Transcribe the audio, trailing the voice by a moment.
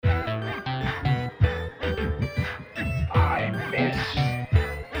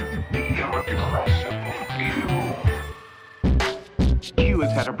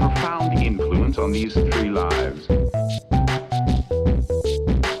on these 3 lives.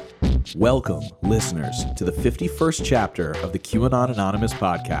 Welcome, listeners, to the 51st chapter of the QAnon Anonymous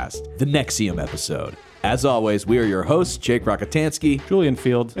podcast, the NXIVM episode. As always, we are your hosts, Jake Rockatansky, Julian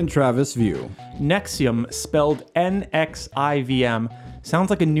Field, and Travis View. NXIVM, spelled N-X-I-V-M, sounds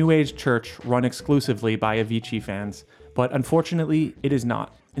like a New Age church run exclusively by Avicii fans, but unfortunately, it is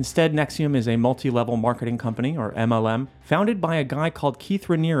not. Instead, NXIVM is a multi-level marketing company, or MLM, founded by a guy called Keith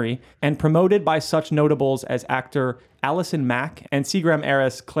Raniere and promoted by such notables as actor Allison Mack and Seagram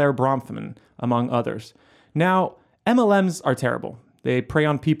heiress Claire Bronfman, among others. Now, MLMs are terrible. They prey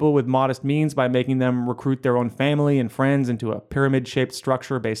on people with modest means by making them recruit their own family and friends into a pyramid-shaped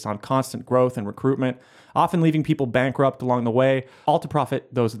structure based on constant growth and recruitment, often leaving people bankrupt along the way, all to profit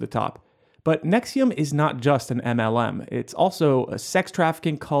those at the top. But NXIVM is not just an MLM. It's also a sex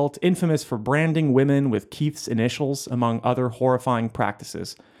trafficking cult infamous for branding women with Keith's initials, among other horrifying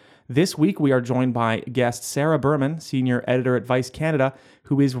practices. This week, we are joined by guest Sarah Berman, senior editor at Vice Canada,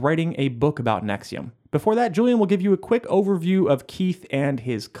 who is writing a book about NXIVM. Before that, Julian will give you a quick overview of Keith and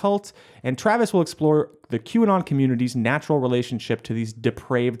his cult, and Travis will explore the QAnon community's natural relationship to these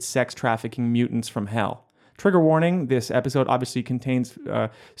depraved sex trafficking mutants from hell. Trigger warning, this episode obviously contains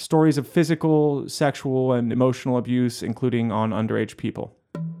stories of physical, sexual, and emotional abuse, including on underage people.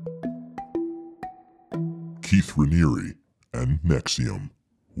 Keith Raniere and NXIVM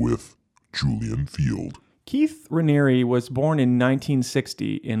with Julian Field. Keith Raniere was born in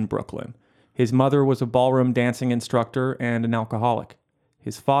 1960 in Brooklyn. His mother was a ballroom dancing instructor and an alcoholic.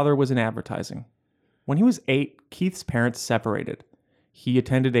 His father was in advertising. When he was 8, Keith's parents separated. He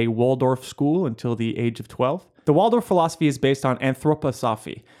attended a Waldorf school until the age of 12. The Waldorf philosophy is based on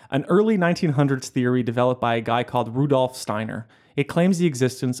anthroposophy, an early 1900s theory developed by a guy called Rudolf Steiner. It claims the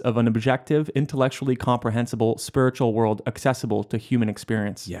existence of an objective, intellectually comprehensible spiritual world accessible to human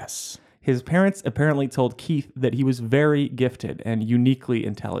experience. Yes. His parents apparently told Keith that he was very gifted and uniquely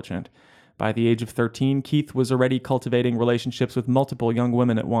intelligent. By the age of 13, Keith was already cultivating relationships with multiple young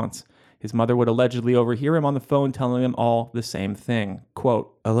women at once. His mother would allegedly overhear him on the phone telling him all the same thing.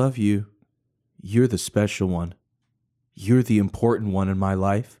 Quote, I love you. You're the special one. You're the important one in my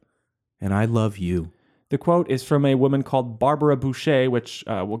life, and I love you. The quote is from a woman called Barbara Boucher, which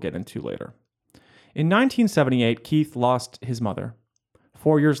we'll get into later. In 1978, Keith lost his mother.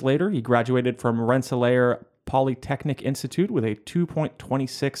 4 years later, he graduated from Rensselaer Polytechnic Institute with a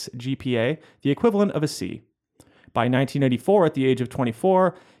 2.26 GPA, the equivalent of a C. By 1984, at the age of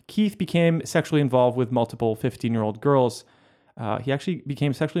 24, Keith became sexually involved with multiple 15-year-old girls. He actually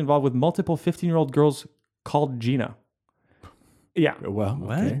became sexually involved with multiple 15-year-old girls called Gina. Yeah. Well,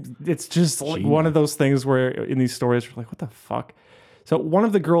 okay. It's just like one of those things where in these stories, you're like, what the fuck? So one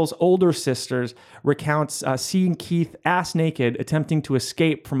of the girl's older sisters recounts seeing Keith ass naked attempting to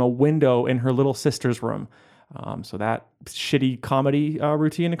escape from a window in her little sister's room. So that shitty comedy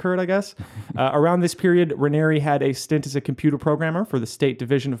routine occurred, I guess. Around this period, Raniere had a stint as a computer programmer for the State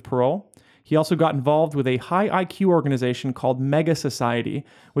Division of Parole. He also got involved with a high IQ organization called Mega Society,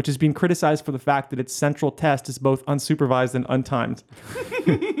 which has been criticized for the fact that its central test is both unsupervised and untimed.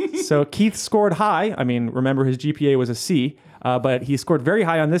 So Keith scored high. I mean, remember his GPA was a C, but he scored very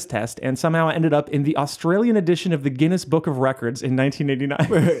high on this test and somehow ended up in the Australian edition of the Guinness Book of Records in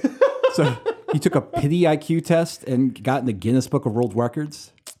 1989. So he took a pity IQ test and got in the Guinness Book of World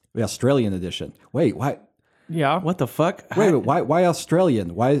Records, the Australian edition. Wait, why? Yeah. What the fuck? Wait, why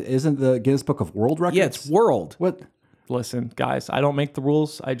Australian? Why isn't the Guinness Book of World Records? Yeah, it's world. What? Listen, guys, I don't make the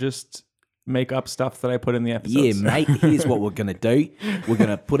rules. I just make up stuff that I put in the episodes. Yeah, mate, here's what we're going to do. We're going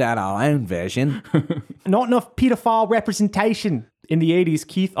to put out our own version. Not enough pedophile representation. In the 80s,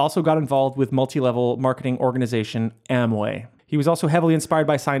 Keith also got involved with multi-level marketing organization Amway. He was also heavily inspired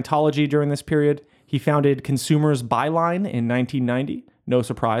by Scientology during this period. He founded Consumers Byline in 1990. No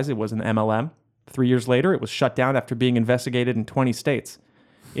surprise, it was an MLM. 3 years later, it was shut down after being investigated in 20 states.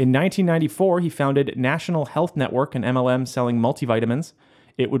 In 1994, he founded National Health Network, an MLM selling multivitamins.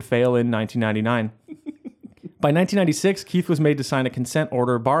 It would fail in 1999. By 1996, Keith was made to sign a consent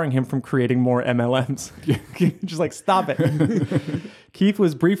order barring him from creating more MLMs. Just like, stop it. Keith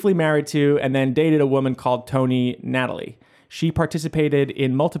was briefly married to and then dated a woman called Tony Natalie. She participated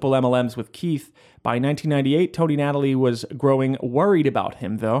in multiple MLMs with Keith. By 1998, Tony Natalie was growing worried about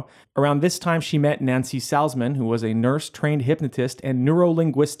him, though. Around this time, she met Nancy Salzman, who was a nurse, trained hypnotist, and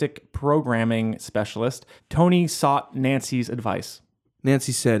neuro-linguistic programming specialist. Tony sought Nancy's advice.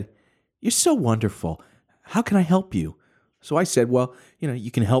 Nancy said, "You're so wonderful. How can I help you?" So I said, well,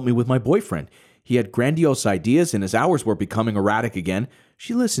 you can help me with my boyfriend. He had grandiose ideas and his hours were becoming erratic again.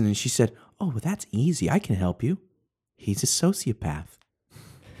 She listened and she said, "Oh, well, that's easy. I can help you. He's a sociopath."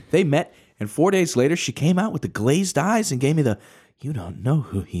 They met And 4 days later, she came out with the glazed eyes and gave me the, "You don't know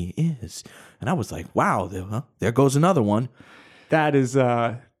who he is." And I was like, wow, there goes another one. That is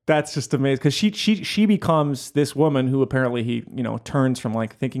that's just amazing, because she becomes this woman who apparently he turns from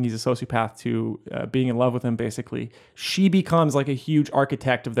like thinking he's a sociopath to being in love with him. Basically, she becomes like a huge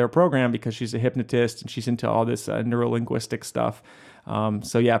architect of their program because she's a hypnotist and she's into all this neurolinguistic stuff.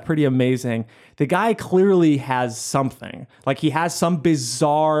 So yeah, pretty amazing. The guy clearly has something. Like he has some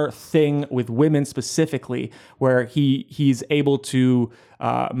bizarre thing with women specifically, where he's able to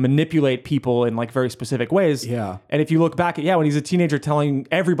manipulate people in like very specific ways. Yeah. And if you look back at when he's a teenager telling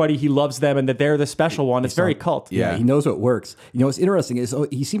everybody he loves them and that they're the special one, it's very cult. Yeah, he knows what works. What's interesting is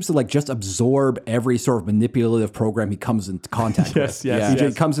he seems to like just absorb every sort of manipulative program he comes into contact with. Yes.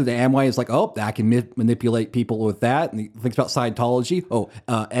 He comes into Amway, it's like, oh, I can manipulate people with that. And he thinks about Scientology. Oh,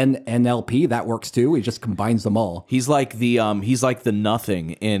 NLP, that works too. He just combines them all. He's like the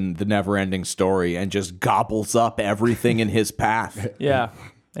nothing in the Never-Ending Story and just gobbles up everything in his path. Yeah.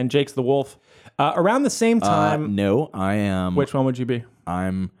 And Jake's the wolf. Around the same time. No, I am. Which one would you be?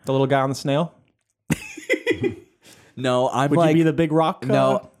 I'm. The little guy on the snail? No, I'm Would like. you be the big rock?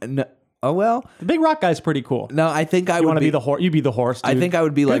 No. Oh, well. The big rock guy's pretty cool. No, I think I You would want to be the horse? You be the horse, dude. I think I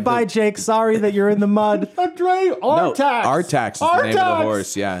would be like. Goodbye, Jake. Sorry that you're in the mud. Atreyu, No, Artax. Artax is the name of the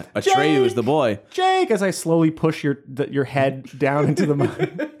horse. Yeah. Atreyu is the boy. Jake, as I slowly push your head down into the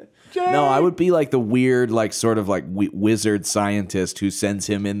mud. Jake. No, I would be like the weird, like sort of like wizard scientist who sends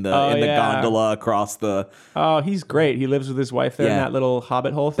him in the gondola across the. Oh, he's great. He lives with his wife there in that little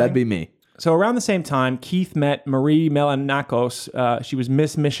hobbit hole thing. That'd be me. So around the same time, Keith met Marie Melanakos. She was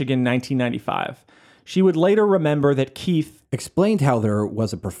Miss Michigan 1995. She would later remember that Keith explained how there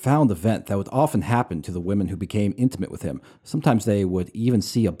was a profound event that would often happen to the women who became intimate with him. Sometimes they would even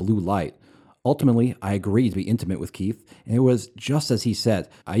see a blue light. Ultimately, I agreed to be intimate with Keith, and it was just as he said.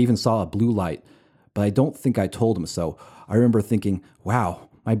 I even saw a blue light, but I don't think I told him so. I remember thinking, wow,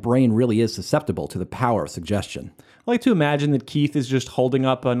 my brain really is susceptible to the power of suggestion. I like to imagine that Keith is just holding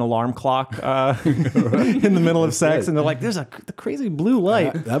up an alarm clock in the middle of sex, and they're like, "There's the crazy blue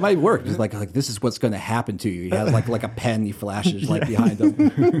light." That might work. It's like this is what's going to happen to you. He has like a pen. He flashes like behind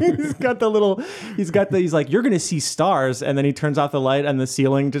him. He's like, "You're going to see stars," and then he turns off the light, and the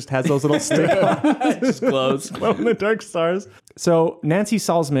ceiling just has those little Just glows. glow in the dark stars. So Nancy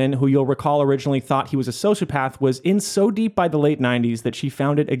Salzman, who you'll recall originally thought he was a sociopath, was in so deep by the late 90s that she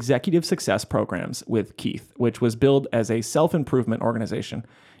founded Executive Success Programs with Keith, which was billed as a self-improvement organization.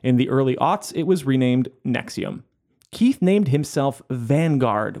 In the early aughts, it was renamed NXIVM. Keith named himself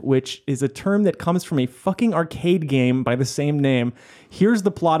Vanguard, which is a term that comes from a fucking arcade game by the same name. Here's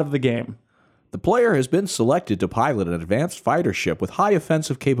the plot of the game. The player has been selected to pilot an advanced fighter ship with high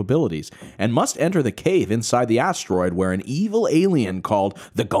offensive capabilities and must enter the cave inside the asteroid where an evil alien called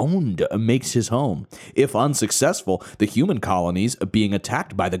the Gond makes his home. If unsuccessful, the human colonies being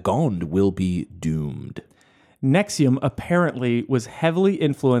attacked by the Gond will be doomed. NXIVM apparently was heavily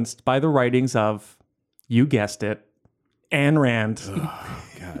influenced by the writings of, you guessed it, Ayn Rand. Oh,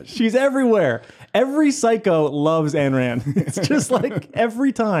 God. She's everywhere. Every psycho loves Ayn Rand. It's just like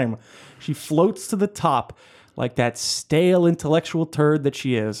every time. She floats to the top like that stale intellectual turd that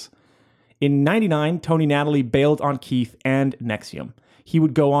she is. In 99, Tony Natalie bailed on Keith and NXIVM. He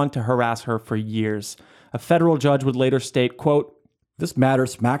would go on to harass her for years. A federal judge would later state, quote, "This matter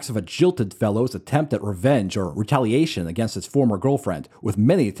smacks of a jilted fellow's attempt at revenge or retaliation against his former girlfriend, with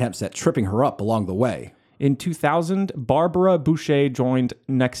many attempts at tripping her up along the way." In 2000, Barbara Boucher joined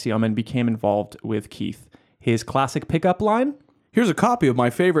NXIVM and became involved with Keith. His classic pickup line? Here's a copy of my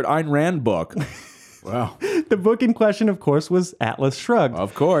favorite Ayn Rand book. Wow. The book in question, of course, was Atlas Shrugged.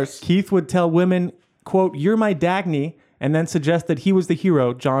 Of course. Keith would tell women, quote, "You're my Dagny," and then suggest that he was the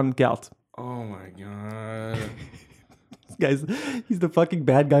hero, John Galt. Oh my God. Guys, he's the fucking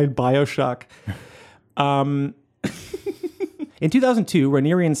bad guy in BioShock. In 2002,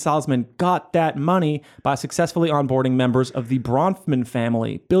 Raniere and Salzman got that money by successfully onboarding members of the Bronfman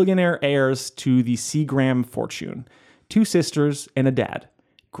family, billionaire heirs to the Seagram fortune. 2 sisters and a dad.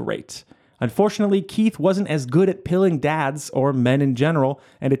 Great. Unfortunately, Keith wasn't as good at pilling dads or men in general,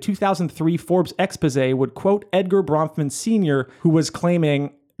 and a 2003 Forbes expose would quote Edgar Bronfman Sr., who was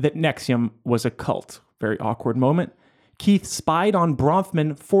claiming that NXIVM was a cult. Very awkward moment. Keith spied on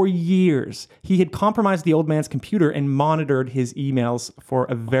Bronfman for years. He had compromised the old man's computer and monitored his emails for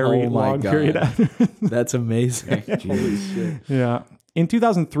a very long period. That's amazing. Holy shit. Yeah. In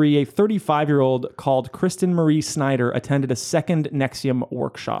 2003, a 35-year-old called Kristen Marie Snyder attended a second NXIVM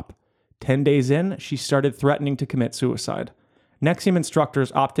workshop. 10 days in, she started threatening to commit suicide. NXIVM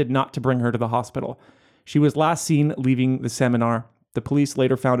instructors opted not to bring her to the hospital. She was last seen leaving the seminar The police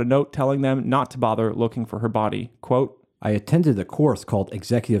later found a note telling them not to bother looking for her body. Quote, I attended a course called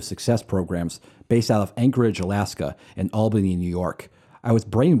Executive Success Programs based out of Anchorage, Alaska, and Albany, New York. I was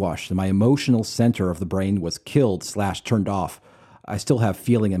brainwashed and my emotional center of the brain was killed/turned off. I still have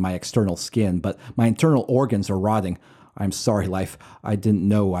feeling in my external skin, but my internal organs are rotting. I'm sorry, life. I didn't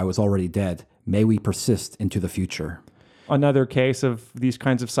know I was already dead. May we persist into the future. Another case of these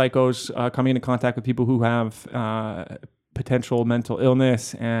kinds of psychos coming into contact with people who have potential mental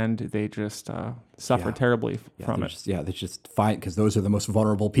illness, and they just suffer terribly from it. They're just fine because those are the most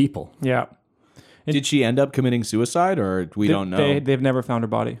vulnerable people. Yeah. Did she end up committing suicide, or we don't know? They've never found her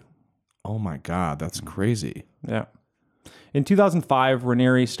body. Oh my God, that's crazy. Yeah. In 2005,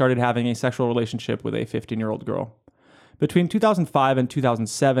 Raniere started having a sexual relationship with a 15-year-old girl. Between 2005 and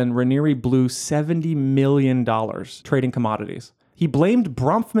 2007, Raniere blew $70 million trading commodities. He blamed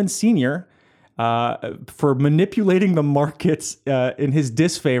Bronfman Sr. For manipulating the markets in his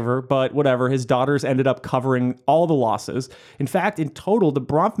disfavor, but whatever, his daughters ended up covering all the losses. In fact, in total, the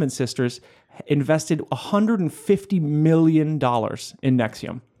Bronfman sisters invested $150 million in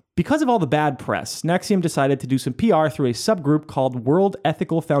NXIVM. Because of all the bad press, NXIVM decided to do some PR through a subgroup called World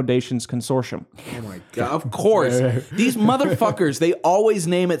Ethical Foundations Consortium. Oh my God. Of course. These motherfuckers, they always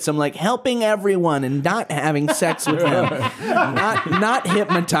name it some like helping everyone and not having sex with them. not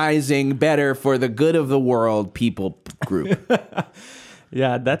hypnotizing, better for the good of the world people group.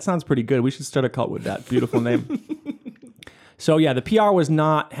 Yeah, that sounds pretty good. We should start a cult with that. Beautiful name. So yeah, the PR was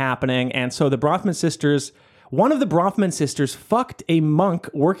not happening. And so the Bronfman sisters... One of the Bronfman sisters fucked a monk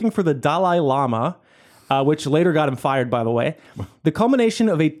working for the Dalai Lama, which later got him fired, by the way. The culmination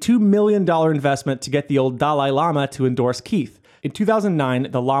of a $2 million investment to get the old Dalai Lama to endorse Keith. In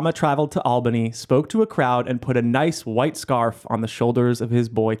 2009, the Lama traveled to Albany, spoke to a crowd, and put a nice white scarf on the shoulders of his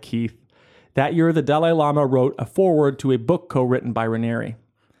boy Keith. That year, the Dalai Lama wrote a foreword to a book co-written by Raniere.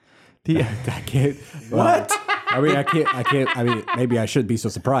 I can't. What? I mean, maybe I shouldn't be so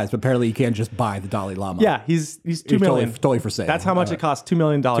surprised, but apparently you can't just buy the Dalai Lama. Yeah, he's $2 million. Totally for sale. That's how much it costs, $2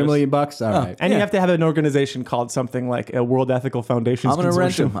 million. $2 million? All right. And you have to have an organization called something like a World Ethical Foundation. I'm going to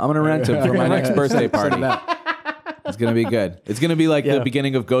rent him. I'm going to rent him for my next birthday party. It's going to be good. It's going to be like the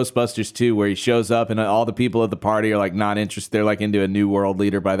beginning of Ghostbusters 2, where he shows up and all the people at the party are like not interested. They're like into a new world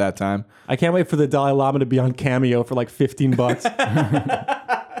leader by that time. I can't wait for the Dalai Lama to be on Cameo for like $15.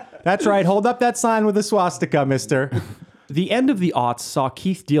 That's right. Hold up that sign with a swastika, mister. The end of the aughts saw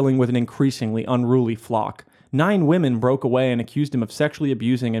Keith dealing with an increasingly unruly flock. 9 women broke away and accused him of sexually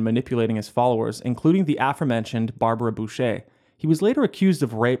abusing and manipulating his followers, including the aforementioned Barbara Boucher. He was later accused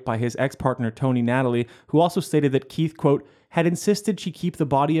of rape by his ex-partner Tony Natalie, who also stated that Keith, quote, had insisted she keep the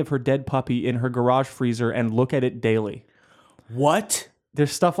body of her dead puppy in her garage freezer and look at it daily. What?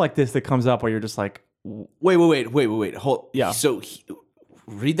 There's stuff like this that comes up where you're just like... Wait. Hold. Yeah. So,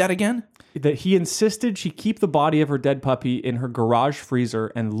 read that again? That he insisted she keep the body of her dead puppy in her garage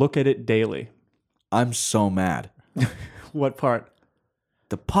freezer and look at it daily. I'm so mad. What part?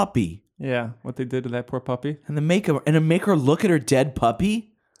 The puppy. Yeah, what they did to that poor puppy. And to make her look at her dead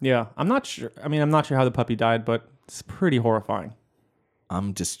puppy? Yeah, I'm not sure. I mean, I'm not sure how the puppy died, but it's pretty horrifying.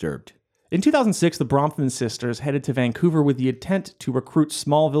 I'm disturbed. In 2006, the Bronfman sisters headed to Vancouver with the intent to recruit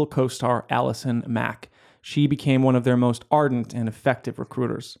Smallville co-star Allison Mack. She became one of their most ardent and effective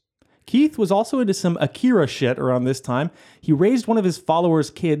recruiters. Keith was also into some Akira shit around this time. He raised one of his followers'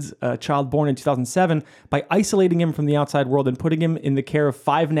 kids, a child born in 2007, by isolating him from the outside world and putting him in the care of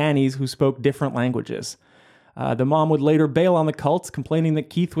 5 nannies who spoke different languages. The mom would later bail on the cult, complaining that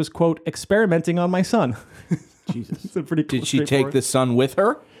Keith was, quote, experimenting on my son. Jesus. It's a pretty cool. Did she take the son with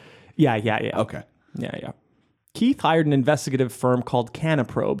her? Yeah. Okay. Yeah. Keith hired an investigative firm called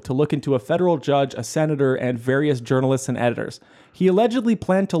Canaprobe to look into a federal judge, a senator, and various journalists and editors. He allegedly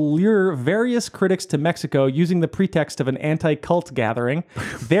planned to lure various critics to Mexico using the pretext of an anti-cult gathering.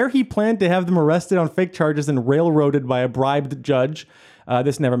 There he planned to have them arrested on fake charges and railroaded by a bribed judge.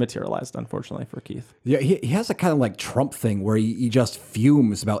 This never materialized, unfortunately, for Keith. Yeah, he has a kind of like Trump thing where he just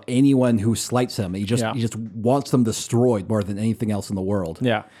fumes about anyone who slights him. He just wants them destroyed more than anything else in the world.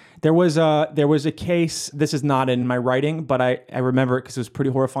 Yeah. There was a case, this is not in my writing, but I remember it because it was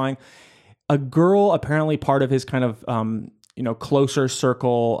pretty horrifying. A girl, apparently part of his kind of closer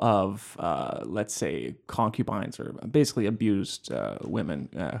circle of, let's say, concubines or basically abused women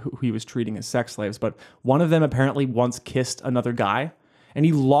who he was treating as sex slaves. But one of them apparently once kissed another guy. And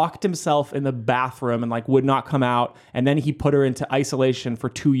he locked himself in the bathroom and like would not come out. And then he put her into isolation for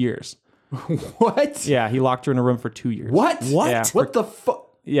 2 years. What? Yeah, he locked her in a room for 2 years. What? Yeah. What the fuck?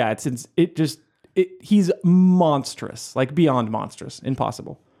 Yeah, he's monstrous, like beyond monstrous,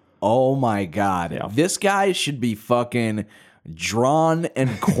 impossible. Oh my God. Yeah. This guy should be fucking drawn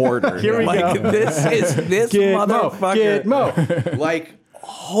and quartered. Here we like, go. This is this motherfucker. Gitmo. Like,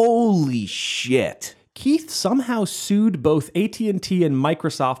 holy shit. Keith somehow sued both AT&T and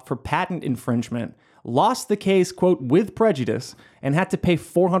Microsoft for patent infringement, lost the case, quote, with prejudice, and had to pay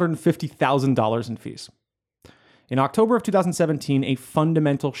 $450,000 in fees. In October of 2017, a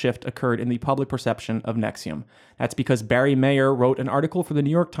fundamental shift occurred in the public perception of NXIVM. That's because Barry Mayer wrote an article for the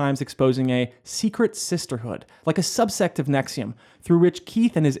New York Times exposing a secret sisterhood, like a subsect of NXIVM, through which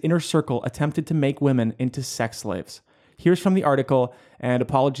Keith and his inner circle attempted to make women into sex slaves. Here's from the article, and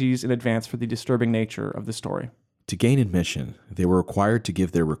apologies in advance for the disturbing nature of the story. To gain admission, they were required to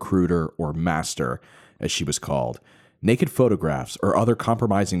give their recruiter, or master, as she was called, naked photographs or other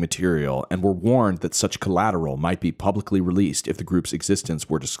compromising material, and were warned that such collateral might be publicly released if the group's existence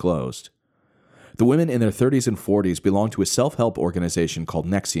were disclosed. The women in their 30s and 40s belong to a self-help organization called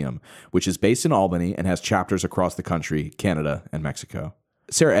NXIVM, which is based in Albany and has chapters across the country, Canada, and Mexico.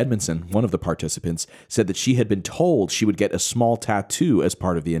 Sarah Edmondson, one of the participants, said that she had been told she would get a small tattoo as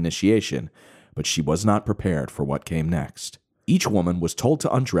part of the initiation, but she was not prepared for what came next. Each woman was told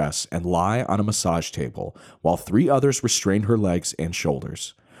to undress and lie on a massage table, while 3 others restrained her legs and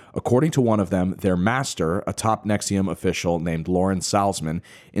shoulders. According to one of them, their master, a top NXIVM official named Lauren Salzman,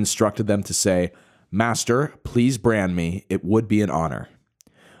 instructed them to say, "Master, please brand me. It would be an honor."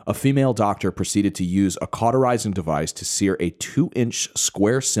 A female doctor proceeded to use a cauterizing device to sear a 2-inch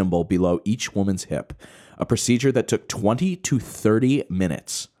square symbol below each woman's hip, a procedure that took 20 to 30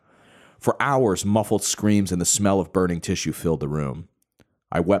 minutes. For hours, muffled screams and the smell of burning tissue filled the room.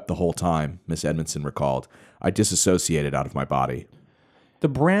 "I wept the whole time," Miss Edmondson recalled. "I disassociated out of my body." The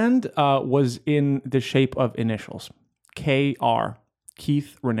brand was in the shape of initials. KR,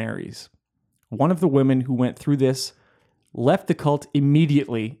 Keith Raniere's. One of the women who went through this left the cult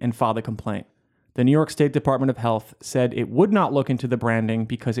immediately and filed a complaint. The New York State Department of Health said it would not look into the branding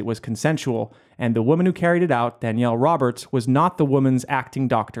because it was consensual, and the woman who carried it out, Danielle Roberts, was not the woman's acting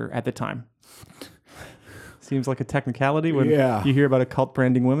doctor at the time. Seems like a technicality when you hear about a cult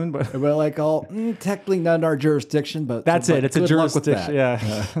branding women, but Well, like technically not in our jurisdiction, but that's it. It's a jurisdiction. Yeah.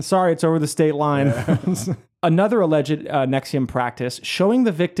 Sorry, it's over the state line. Yeah. Another alleged NXIVM practice, showing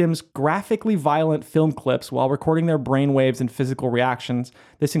the victims graphically violent film clips while recording their brainwaves and physical reactions.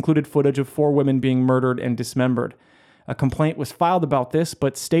 This included footage of 4 women being murdered and dismembered. A complaint was filed about this,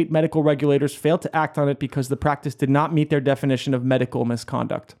 but state medical regulators failed to act on it because the practice did not meet their definition of medical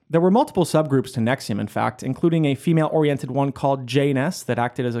misconduct. There were multiple subgroups to NXIVM, in fact, including a female-oriented one called JNS that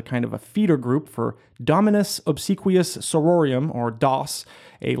acted as a kind of a feeder group for Dominus Obsequious Sororium, or DOS,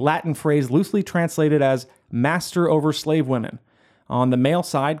 a Latin phrase loosely translated as master over slave women. On the male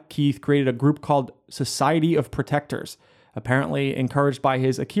side, Keith created a group called Society of Protectors. Apparently encouraged by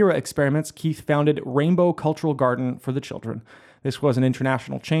his Akira experiments, Keith founded Rainbow Cultural Garden for the Children. This was an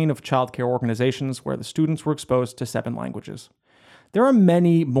international chain of childcare organizations where the students were exposed to 7 languages. There are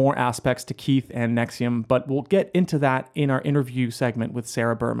many more aspects to Keith and NXIVM, but we'll get into that in our interview segment with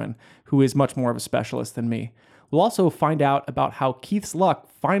Sarah Berman, who is much more of a specialist than me. We'll also find out about how Keith's luck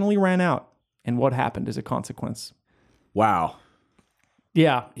finally ran out and what happened as a consequence. Wow.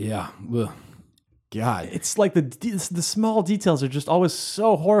 Yeah. Yeah. Ugh. God. It's like the small details are just always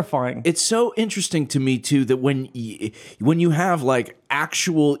so horrifying. It's so interesting to me too that when you have like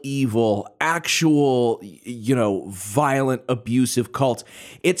actual evil, actual violent, abusive cults,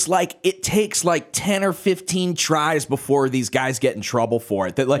 it's like it takes like 10 or 15 tries before these guys get in trouble for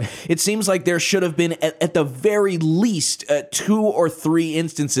it. That like it seems like there should have been at the very least 2 or 3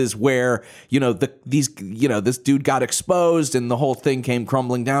 instances where this dude got exposed and the whole thing came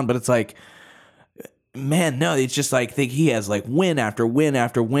crumbling down. But it's like, man, no, it's just like he has like win after win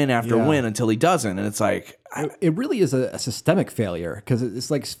after win after win until he doesn't, and it's like it really is a systemic failure because it's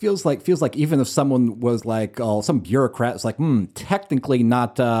like feels like even if someone was like some bureaucrat is like technically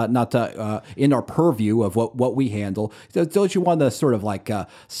not in our purview of what we handle. Don't you want to sort of like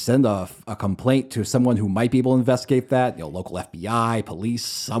send a complaint to someone who might be able to investigate that? Local FBI, police,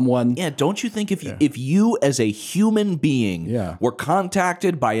 someone. Yeah, don't you think if you as a human being were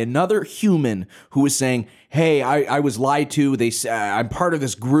contacted by another human who was saying, "Hey, I was lied to. They I'm part of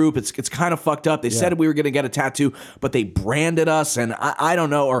this group. It's kind of fucked up. They said we were going to get a tattoo, but they branded us, and I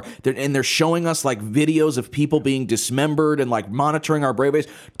don't know. Or they're showing us like videos of people being dismembered and like monitoring our brainwaves.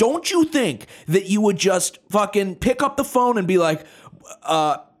 Don't you think that you would just fucking pick up the phone and be like,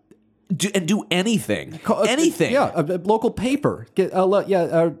 do anything, anything? A local paper, get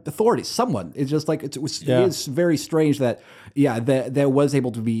authorities, someone. It's just like it is very strange that that was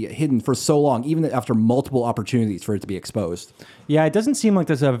able to be hidden for so long, even after multiple opportunities for it to be exposed. Yeah, it doesn't seem like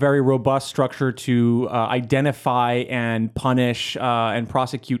there's a very robust structure to identify and punish and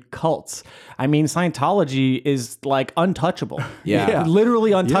prosecute cults. I mean, Scientology is like untouchable. Yeah.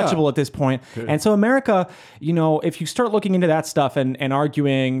 Literally untouchable at this point. And so America, if you start looking into that stuff and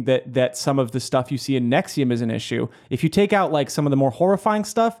arguing that some of the stuff you see in NXIVM is an issue, if you take out like some of the more horrifying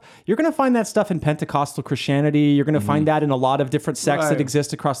stuff, you're going to find that stuff in Pentecostal Christianity. You're going to find that in a lot of different sects that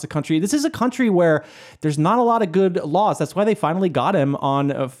exist across the country. This is a country where there's not a lot of good laws. That's why they finally got him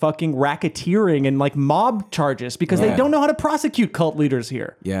on fucking racketeering and like mob charges, because they don't know how to prosecute cult leaders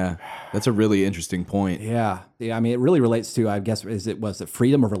here. Yeah, that's a really interesting point. Yeah. I mean, it really relates to, I guess, was the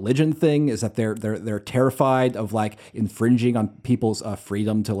freedom of religion thing? Is that they're terrified of like infringing on people's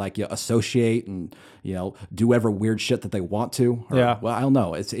freedom to like associate and do whatever weird shit that they want to? Well, I don't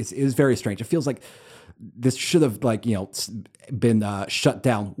know. It is very strange. It feels like this should have been shut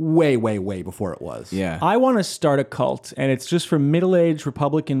down way before it was. Yeah. I want to start a cult, and it's just for middle-aged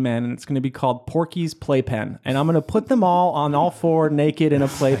Republican men, and it's going to be called Porky's Playpen. And I'm going to put them all on all four naked in a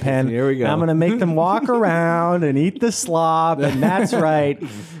playpen. Here we go. And I'm going to make them walk around and eat the slop, and that's right.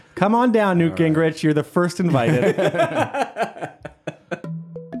 Come on down, Newt Gingrich. You're the first invited.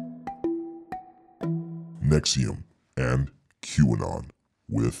 NXIVM and QAnon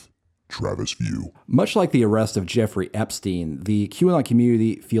with Travis View. Much like the arrest of Jeffrey Epstein, the QAnon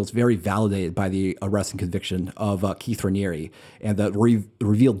community feels very validated by the arrest and conviction of Keith Raniere, and the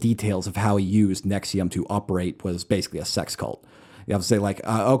revealed details of how he used NXIVM to operate was basically a sex cult. You have to say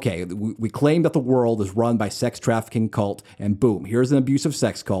okay, we claim that the world is run by sex trafficking cult, and boom, here's an abusive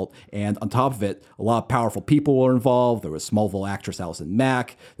sex cult. And on top of it, a lot of powerful people were involved. There was Smallville actress Allison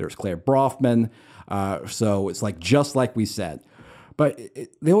Mack. There was Claire Brofman. So it's just like we said. But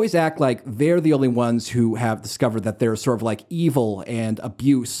they always act like they're the only ones who have discovered that there's sort of like evil and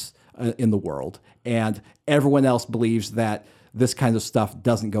abuse in the world. And everyone else believes that this kind of stuff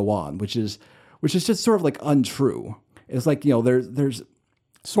doesn't go on, which is just sort of like untrue. It's like, there's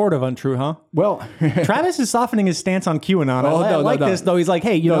Sort of untrue, huh? well, Travis is softening his stance on QAnon. I no, like no. this, though. He's like,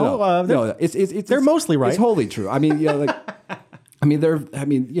 hey, they're mostly right. It's wholly true. I mean,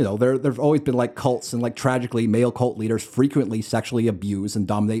 there've always been like cults, and like tragically, male cult leaders frequently sexually abuse and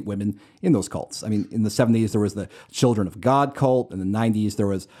dominate women in those cults. I mean, in the 70s, there was the Children of God cult. In the 90s, there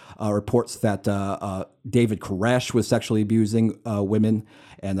was reports that David Koresh was sexually abusing women.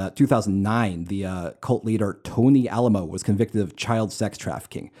 And 2009, the cult leader Tony Alamo was convicted of child sex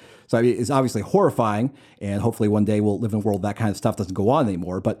trafficking. So I mean, it's obviously horrifying, and hopefully one day we'll live in a world that kind of stuff doesn't go on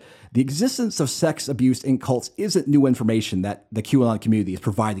anymore. But the existence of sex abuse in cults isn't new information that the QAnon community is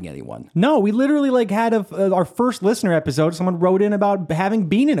providing anyone. No, we literally had our first listener episode. Someone wrote in about having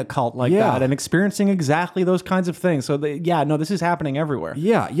been in a cult like that and experiencing exactly those kinds of things. So this is happening everywhere.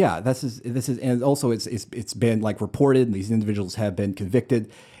 Yeah. This is, and also it's been like reported, and these individuals have been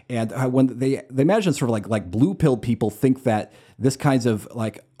convicted. And when they imagine sort of like blue pill people think that this kinds of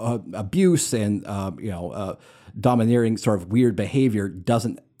like abuse and domineering sort of weird behavior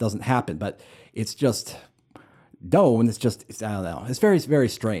doesn't happen, but it's just I don't know. It's very, very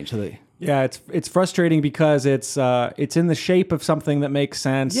strange. Yeah, it's frustrating because it's in the shape of something that makes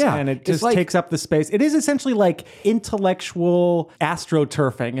sense, and it just takes up the space. It is essentially like intellectual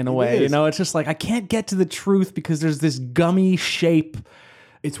astroturfing in a way. It's just like I can't get to the truth because there's this gummy shape.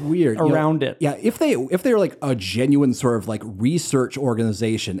 It's weird around it. Yeah, if they're like a genuine sort of like research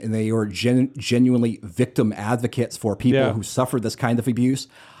organization and they are genuinely victim advocates for people who suffered this kind of abuse,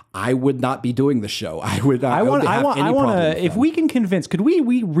 I would not be doing the show. I want to. If we can convince, could we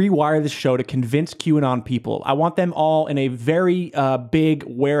rewire this show to convince QAnon people? I want them all in a very big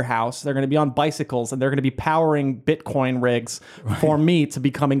warehouse. They're going to be on bicycles and they're going to be powering Bitcoin rigs for me to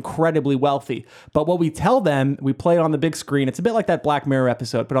become incredibly wealthy. But what we tell them, we play it on the big screen. It's a bit like that Black Mirror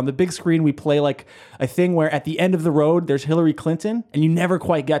episode, but on the big screen we play like a thing where at the end of the road there's Hillary Clinton and you never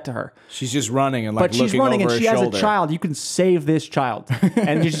quite get to her. She's just running and but she's running and she has shoulder. A child. You can save this child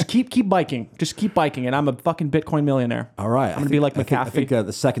and you just keep biking. Just keep biking, and I'm a fucking Bitcoin millionaire. All right. I'm going to be like McAfee. I think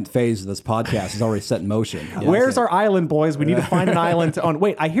the second phase of this podcast is already set in motion. Where's our island, boys? We need to find an island to own.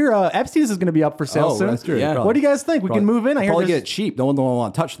 Wait, I hear Epstein's is going to be up for sale soon. That's true. Yeah. What do you guys think? We can move in. I hear probably get it cheap. No one will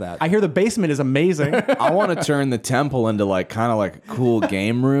want to touch that. I hear the basement is amazing. I want to turn the temple into like kind of like a cool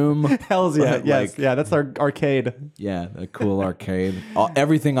game room. Hells yeah. Yes. Yeah, that's our arcade. Yeah, a cool arcade.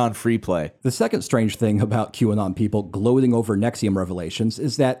 Everything on free play. The second strange thing about QAnon people gloating over NXIVM revelations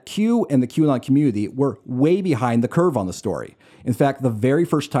is that Q and the QAnon community were way behind the curve on the story. In fact, the very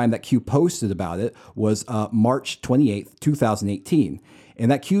first time that Q posted about it was March 28th, 2018. And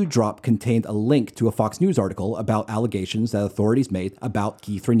that Q drop contained a link to a Fox News article about allegations that authorities made about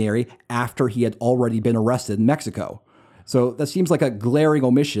Keith Raniere after he had already been arrested in Mexico. So that seems like a glaring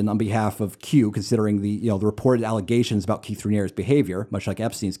omission on behalf of Q, considering the reported allegations about Keith Raniere's behavior, much like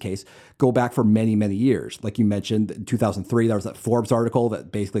Epstein's case, go back for many, many years. Like you mentioned, in 2003, there was that Forbes article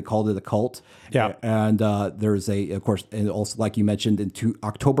that basically called it a cult. Yeah. And there's of course, and also like you mentioned, in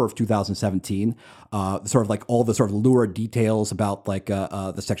October of 2017, sort of like all the sort of lurid details about like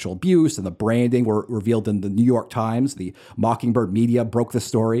the sexual abuse and the branding were revealed in the New York Times. The Mockingbird media broke the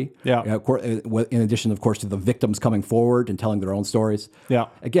story. Yeah. Of course, in addition, of course, to the victims coming forward and telling their own stories. Yeah.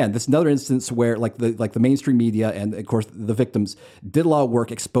 Again, this is another instance where like the mainstream media and of course the victims did a lot of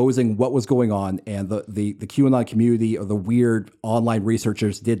work exposing what was going on, and the QAnon community or the weird online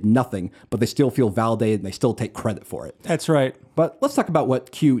researchers did nothing, but they still feel validated and they still take credit for it. That's right. But let's talk about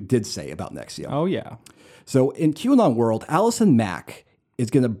what Q did say about NXIVM. Oh, yeah. So in QAnon world, Allison Mack is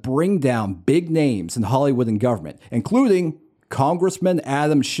going to bring down big names in Hollywood and government, including Congressman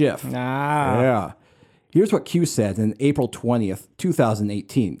Adam Schiff. Yeah. Here's what Q said in April 20th,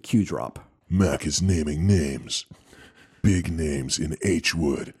 2018 Q drop. Mac is naming names. Big names in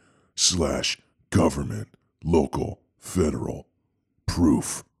H-Wood / government, local, federal.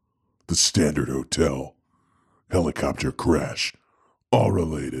 Proof. The Standard Hotel. Helicopter crash. All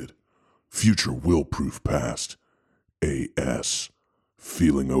related. Future will proof past. AS.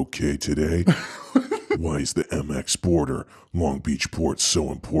 Feeling okay today? Why is the MX border, Long Beach port so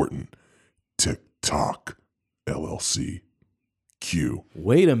important? TikTok. LLC. Q.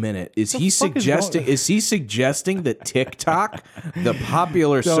 Wait a minute. Is he suggesting that TikTok, the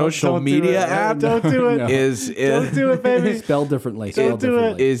popular social media app, Don't do it. is Don't do it, baby. Spelled differently. Don't do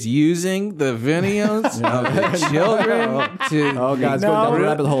it. is using the videos of the children to Oh, God, it's going down the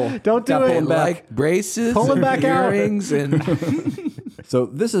rabbit hole. Don't do Gotta pull it. him back. like braces, Pull 'em and back out. earrings, and So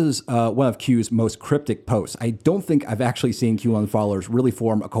this is one of Q's most cryptic posts. I don't think I've actually seen QAnon followers really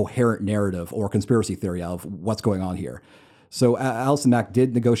form a coherent narrative or conspiracy theory of what's going on here. So Allison Mack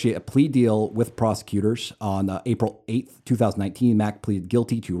did negotiate a plea deal with prosecutors on April 8th, 2019. Mack pleaded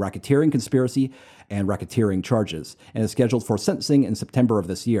guilty to racketeering conspiracy and racketeering charges and is scheduled for sentencing in September of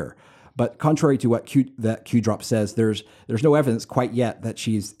this year. But contrary to what Q drop says, there's no evidence quite yet that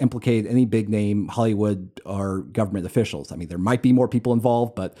she's implicated any big name Hollywood or government officials. I mean, there might be more people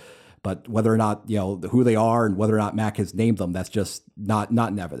involved, but whether or not who they are and whether or not Mack has named them, that's just not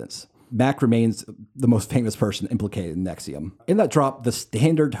in evidence. Mack remains the most famous person implicated in NXIVM. In that drop, the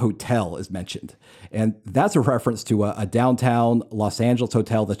Standard Hotel is mentioned, and that's a reference to a downtown Los Angeles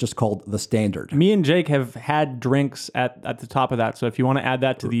hotel that's just called the Standard. Me and Jake have had drinks at the top of that. So if you want to add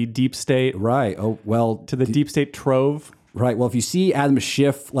that to the deep state, Right. Oh, well. to the deep state trove. Right. Well, if you see Adam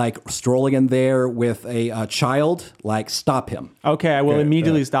Schiff like strolling in there with a child, like stop him. Okay, I will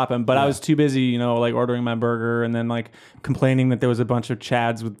immediately stop him. But I was too busy, like ordering my burger and then like complaining that there was a bunch of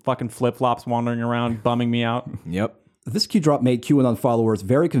Chads with fucking flip flops wandering around, bumming me out. yep. This Q drop made QAnon followers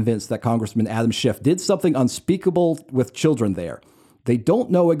very convinced that Congressman Adam Schiff did something unspeakable with children there. They don't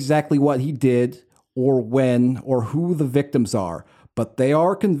know exactly what he did or when or who the victims are, but they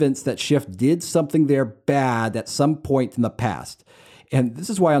are convinced that Schiff did something there bad at some point in the past. And this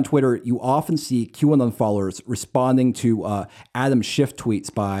is why on Twitter, you often see QAnon followers responding to Adam Schiff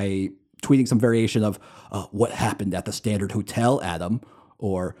tweets by tweeting some variation of, what happened at the Standard Hotel, Adam?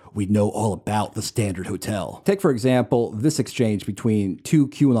 Or, we know all about the Standard Hotel. Take, for example, this exchange between two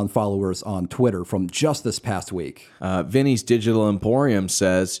QAnon followers on Twitter from just this past week. Vinny's Digital Emporium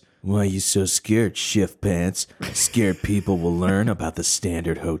says, "Why are you so scared, Schiff Pants? Scared people will learn about the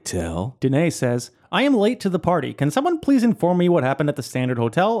Standard Hotel." Danae says, I am late to the party. Can someone please inform me what happened at the Standard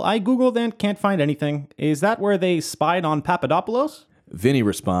Hotel? I Googled and can't find anything. Is that where they spied on Papadopoulos? Vinny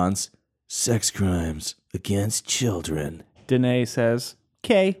responds, "Sex crimes against children." Danae says,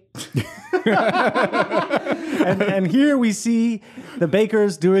 K. and here we see the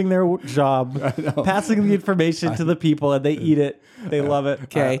bakers doing their job, passing the information to the people, and they eat it. They love it.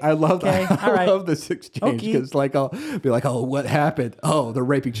 Okay. I love Okay, all right. love this exchange Okay. because I'll be like, oh, what happened? Oh, they're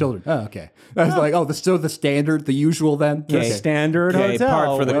raping children. Oh, okay. I was like, oh, so the standard, the usual then? The Okay. Standard Okay, Hotel.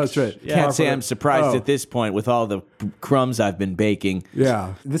 part for the. That's right. Can't say I'm surprised Oh. at this point with all the crumbs I've been baking.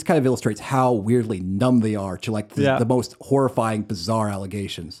 Yeah. This kind of illustrates how weirdly numb they are to like Yeah. the most horrifying, bizarre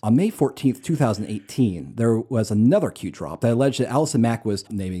allegations. On May 14th, 2018, there was another Q drop that alleged that Allison Mack was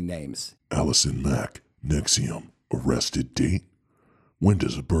naming names. Allison Mack, NXIVM, arrested date? When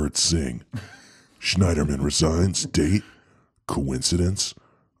does a bird sing? Schneiderman resigns, date? Coincidence?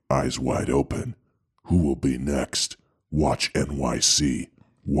 Eyes wide open. Who will be next? Watch NYC.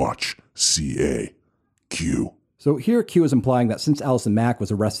 Watch CA. Q. So here Q is implying that since Allison Mack was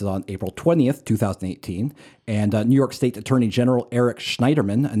arrested on April 20th, 2018, and New York State Attorney General Eric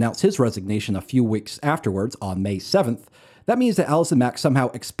Schneiderman announced his resignation a few weeks afterwards on May 7th, that means that Allison Mack somehow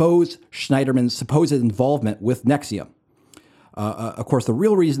exposed Schneiderman's supposed involvement with NXIVM. Of course, the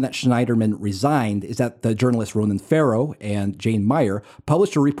real reason that Schneiderman resigned is that the journalists Ronan Farrow and Jane Meyer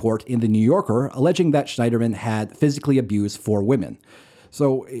published a report in The New Yorker alleging that Schneiderman had physically abused 4 women.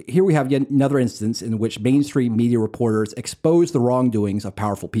 So here we have yet another instance in which mainstream media reporters expose the wrongdoings of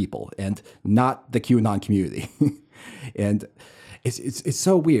powerful people and not the QAnon community. And it's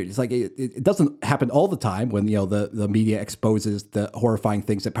so weird. It's like it doesn't happen all the time when the media exposes the horrifying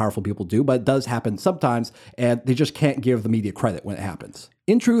things that powerful people do, but it does happen sometimes, and they just can't give the media credit when it happens.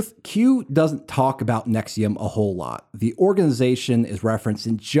 In truth, Q doesn't talk about NXIVM a whole lot. The organization is referenced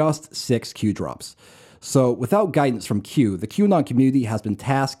in just 6 Q drops. So without guidance from Q, the QAnon community has been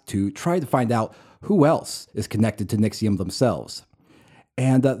tasked to try to find out who else is connected to NXIVM themselves.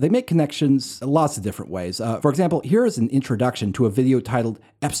 And they make connections in lots of different ways. For example, here is an introduction to a video titled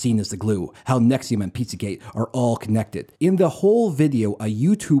Epstein is the Glue, How NXIVM and Pizzagate Are All Connected. In the whole video, a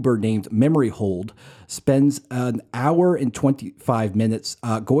YouTuber named Memory Hold spends an hour and 25 minutes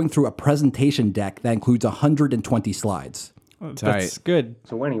going through a presentation deck that includes 120 slides. That's good.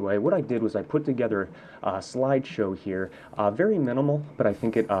 So anyway, what I did was I put together a slideshow here, very minimal, but I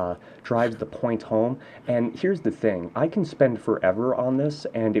think it drives the point home. And here's the thing, I can spend forever on this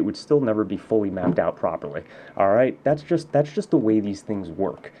and it would still never be fully mapped out properly. All right, that's just the way these things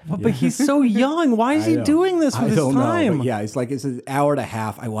work. But he's so young. Why is he doing this with his time? I don't know, but yeah, it's an hour and a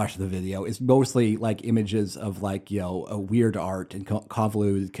half. I watched the video. It's mostly like images of a weird art and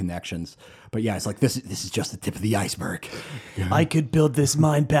convoluted connections. But yeah, it's like this is just the tip of the iceberg. I could build this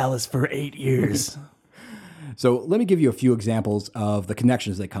mind palace for 8 years. So let me give you a few examples of the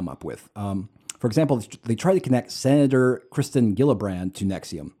connections they come up with. For example, they try to connect Senator Kristen Gillibrand to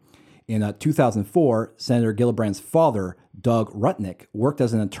NXIVM. In 2004, Senator Gillibrand's father, Doug Rutnick, worked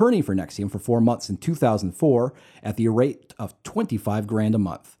as an attorney for NXIVM for 4 months in 2004 at the rate of $25,000 a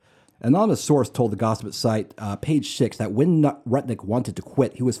month. An anonymous source told the gossip site Page 6 that when Rutnick wanted to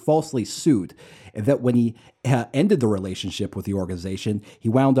quit, he was falsely sued, and that when he ended the relationship with the organization, he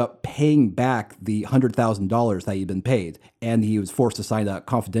wound up paying back the $100,000 that he'd been paid, and he was forced to sign a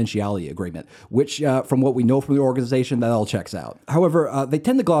confidentiality agreement, which, from what we know from the organization, that all checks out. However, they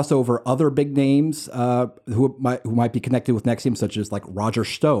tend to gloss over other big names who might be connected with NXIVM, such as like Roger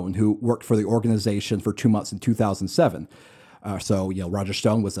Stone, who worked for the organization for 2 months in 2007. Roger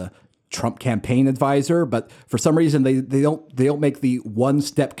Stone was a Trump campaign advisor, but for some reason they don't make the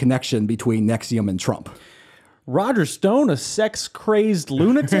one-step connection between NXIVM and Trump. Roger Stone, a sex-crazed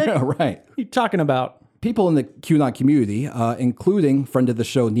lunatic? Right. What are you talking about? People in the QAnon community, including friend of the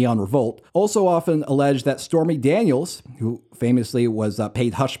show Neon Revolt, also often allege that Stormy Daniels, who famously was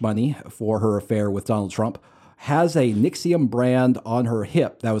paid hush money for her affair with Donald Trump, has a NXIVM brand on her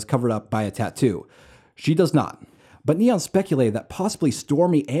hip that was covered up by a tattoo. She does not. But Neon speculated that possibly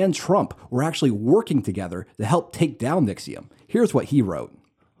Stormy and Trump were actually working together to help take down NXIVM. Here's what he wrote.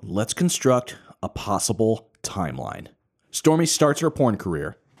 Let's construct a possible timeline. Stormy starts her porn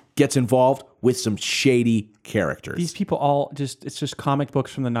career, gets involved with some shady characters. These people it's just comic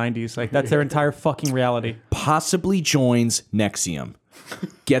books from the 90s. Like, that's their entire fucking reality. Possibly joins NXIVM,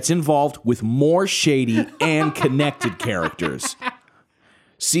 gets involved with more shady and connected characters.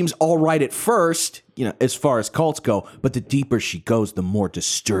 Seems all right at first, as far as cults go, but the deeper she goes, the more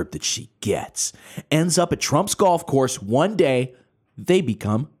disturbed that she gets. Ends up at Trump's golf course one day, they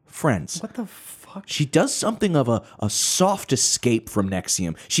become friends. What the fuck? She does something of a soft escape from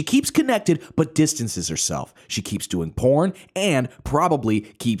NXIVM. She keeps connected, but distances herself. She keeps doing porn and probably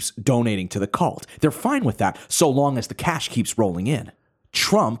keeps donating to the cult. They're fine with that, so long as the cash keeps rolling in.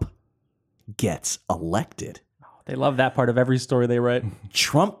 Trump gets elected. They love that part of every story they write.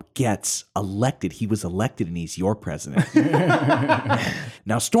 Trump gets elected. He was elected and he's your president.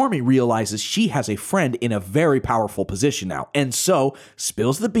 Now, Stormy realizes she has a friend in a very powerful position now, and so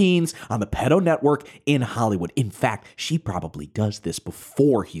spills the beans on the pedo network in Hollywood. In fact, she probably does this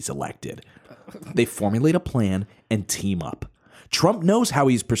before he's elected. They formulate a plan and team up. Trump knows how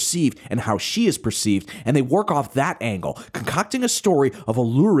he's perceived and how she is perceived, and they work off that angle, concocting a story of a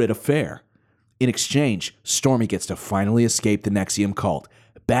lurid affair. In exchange, Stormy gets to finally escape the NXIVM cult.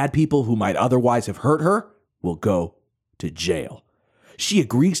 Bad people who might otherwise have hurt her will go to jail. She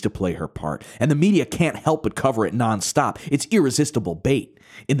agrees to play her part, and the media can't help but cover it nonstop. It's irresistible bait.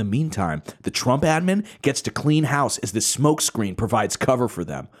 In the meantime, the Trump admin gets to clean house as the smokescreen provides cover for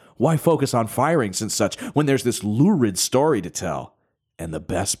them. Why focus on firings and such when there's this lurid story to tell? And the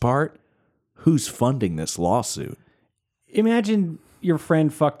best part? who's funding this lawsuit? Imagine your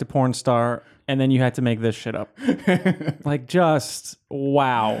friend fucked a porn star and then you had to make this shit up. Like, just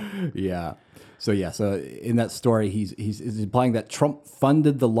wow. Yeah. So in that story, he's implying that Trump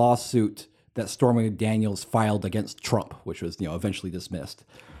funded the lawsuit that Stormy Daniels filed against Trump, which was eventually dismissed.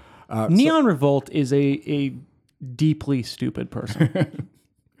 Neon Revolt is a deeply stupid person.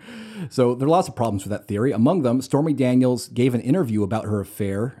 So there are lots of problems with that theory. Among them, Stormy Daniels gave an interview about her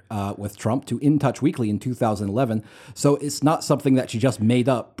affair with Trump to In Touch Weekly in 2011. So it's not something that she just made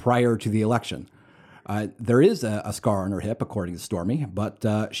up prior to the election. There is a scar on her hip, according to Stormy, but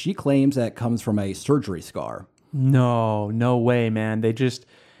she claims that it comes from a surgery scar. No way, man. They just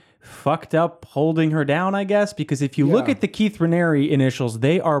fucked up holding her down, I guess, because if you look at the Keith Raniere initials,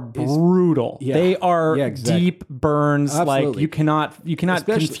 they are brutal. They are deep burns. Absolutely. Like you cannot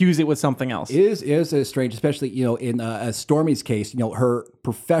confuse it with something else. It is strange, especially in Stormy's case. Her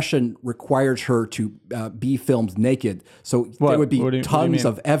profession requires her to be filmed naked, so there would be tons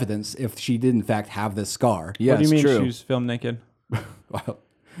of evidence if she did in fact have this scar. Yeah, what do you mean true. she was filmed naked? Well,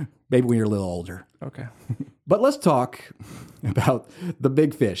 maybe when you're a little older. Okay. But let's talk about the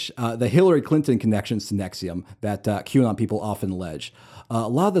big fish, the Hillary Clinton connections to NXIVM that QAnon people often allege. A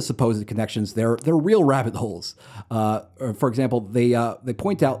lot of the supposed connections, they're real rabbit holes. For example, they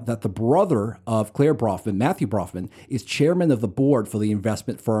point out that the brother of Claire Bronfman, Matthew Bronfman, is chairman of the board for the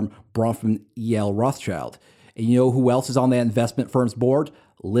investment firm Bronfman E.L. Rothschild. And you know who else is on that investment firm's board?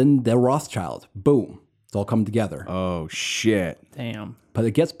 Linda Rothschild. Boom. It's all come together. Oh, shit. Damn. But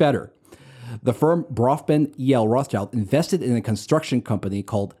it gets better. The firm Bronfman E.L. Rothschild invested in a construction company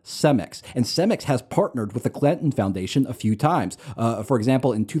called Cemex, and Cemex has partnered with the Clinton Foundation a few times. For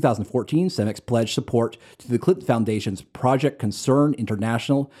example, in 2014, Cemex pledged support to the Clinton Foundation's Project Concern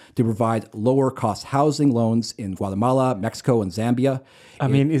International to provide lower-cost housing loans in Guatemala, Mexico, and Zambia. I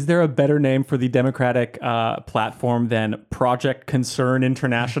mean, is there a better name for the Democratic platform than Project Concern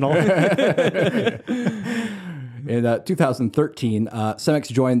International? In 2013,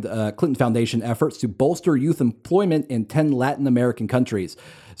 Cemex joined Clinton Foundation efforts to bolster youth employment in 10 Latin American countries.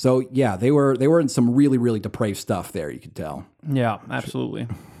 So, yeah, they were in some really, really depraved stuff there, you could tell. Yeah, absolutely.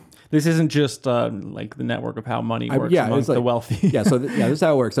 This isn't just like the network of how money works amongst the wealthy. This is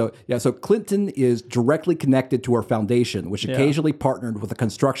how it works. So Clinton is directly connected to her foundation, which occasionally partnered with a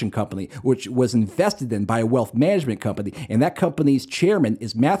construction company, which was invested in by a wealth management company. And that company's chairman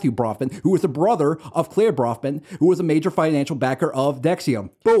is Matthew Bronfman, who was the brother of Claire Bronfman, who was a major financial backer of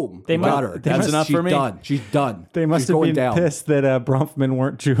NXIVM. Boom. Got her. That's enough for me. She's done. They must have been pissed that Bronfman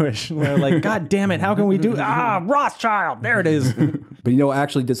weren't Jewish. They're like, God damn it, how can we do Rothschild? There it is. But I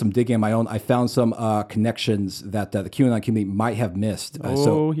actually did some digging on my own. I found some connections that the QAnon community might have missed.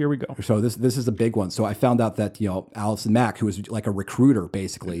 Here we go. So this is a big one. So I found out that Allison Mack, who was like a recruiter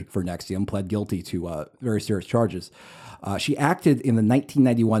basically for NXIVM, pled guilty to very serious charges. She acted in the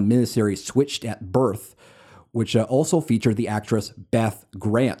 1991 miniseries Switched at Birth, which also featured the actress Beth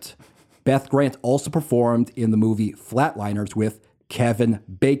Grant. Beth Grant also performed in the movie Flatliners with Kevin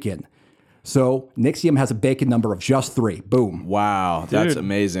Bacon. So NXIVM has a bacon number of just 3. Boom. Wow, that's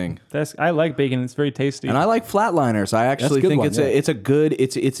amazing. I like bacon. It's very tasty. And I like Flatliners. I actually think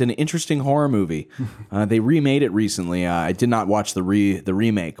it's an interesting horror movie. They remade it recently. I did not watch the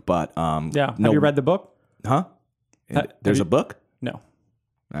remake, but Have you read the book? Huh? There's a book? No.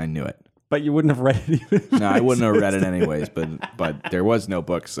 I knew it. But you wouldn't have read it even. No, I wouldn't have read it anyways. But there was no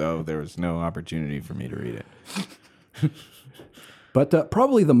book, so there was no opportunity for me to read it. But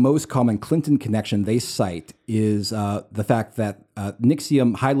probably the most common Clinton connection they cite is the fact that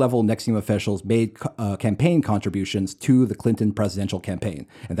high-level NXIVM officials made campaign contributions to the Clinton presidential campaign,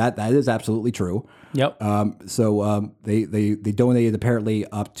 and that is absolutely true. Yep. So they donated apparently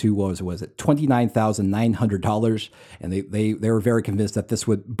up to what was it $29,900, and they were very convinced that this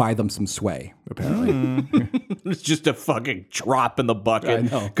would buy them some sway. Apparently, It's just a fucking drop in the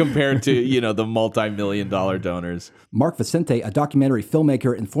bucket compared to the multi-million-dollar donors. Mark Vicente, a documentary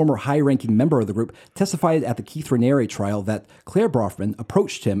filmmaker and former high-ranking member of the group, testified at the Keith Raniere trial that Claire Bronfman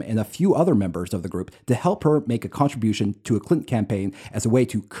approached him and a few other members of the group to help her make a contribution to a Clinton campaign as a way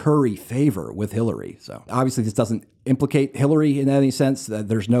to curry favor with Hillary. So obviously this doesn't implicate Hillary in any sense.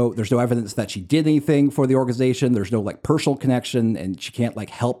 There's no evidence that she did anything for the organization. There's no personal connection, and she can't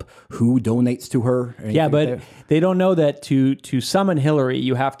help who donates to her. Yeah, but they don't know that to summon Hillary,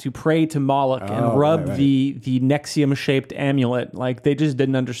 you have to pray to Moloch and rub the NXIVM shaped amulet. They just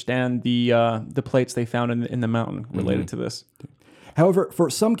didn't understand the plates they found in the mountain related to this. However, for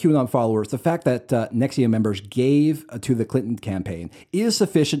some QAnon followers, the fact that NXIVM members gave to the Clinton campaign is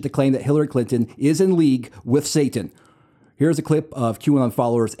sufficient to claim that Hillary Clinton is in league with Satan. Here's a clip of QAnon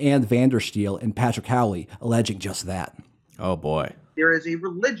followers Ann Vandersteel and Patrick Howley alleging just that. Oh, boy. There is a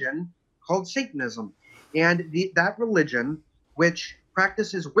religion called Satanism, and that religion, which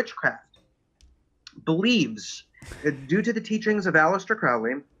practices witchcraft, believes, due to the teachings of Aleister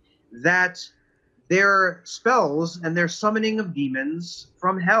Crowley, that their spells and their summoning of demons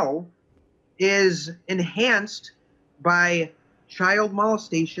from hell is enhanced by child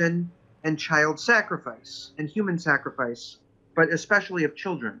molestation and child sacrifice and human sacrifice, but especially of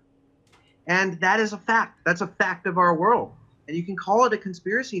children. And that is a fact. That's a fact of our world. And you can call it a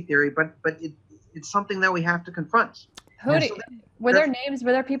conspiracy theory, but it's something that we have to confront. Were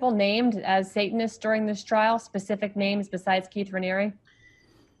there people named as Satanists during this trial, specific names besides Keith Raniere?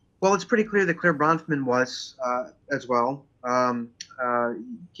 Well, it's pretty clear that Claire Bronfman was as well.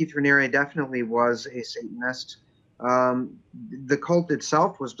 Keith Raniere definitely was a Satanist. The cult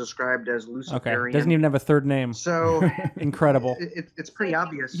itself was described as Luciferian. Okay, doesn't even have a third name. So incredible. It's pretty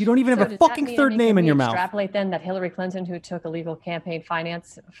obvious. You don't even have a fucking third name in your mouth. Extrapolate then that Hillary Clinton, who took illegal campaign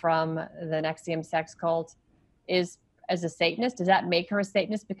finance from the NXIVM sex cult, is as a Satanist? Does that make her a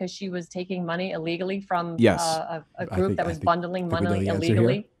Satanist because she was taking money illegally from a group that was bundling money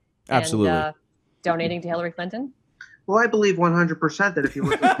illegally? Absolutely. And donating to Hillary Clinton? Well, I believe 100% that if you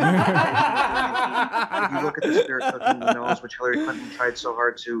look at the spirit cooking nose, which Hillary Clinton tried so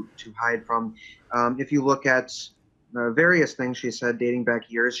hard to hide from, if you look at various things she said dating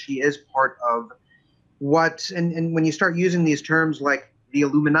back years, she is part of what, and when you start using these terms like the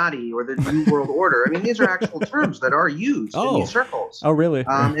Illuminati or the New World Order, I mean, these are actual terms that are used in these circles. Oh, really?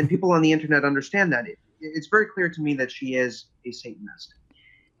 And people on the internet understand that. It's very clear to me that she is a Satanist.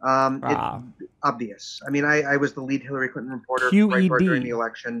 Obvious. I mean, I was the lead Hillary Clinton reporter right during the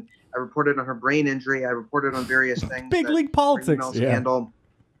election. I reported on her brain injury. I reported on various things. Big league politics. Scandal.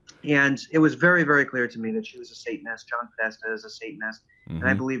 And it was very, very clear to me that she was a Satanist. John Podesta is a Satanist. And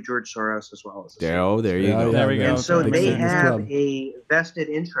I believe George Soros as well is a Satanist. There you go. There we go. And so Big they Satanist have club. a vested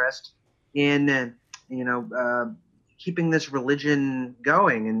interest in, keeping this religion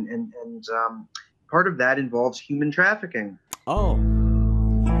going. And part of that involves human trafficking. Oh.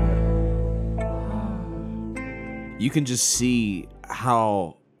 You can just see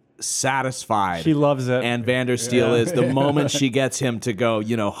how satisfied She loves it. Ann Vandersteel is the moment she gets him to go,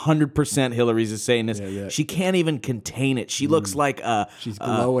 100% Hillary's a Satanist. She can't even contain it. She looks like She's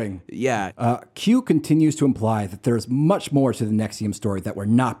glowing. Yeah. Q continues to imply that there's much more to the NXIVM story that we're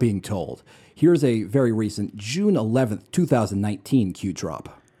not being told. Here's a very recent June 11th, 2019 Q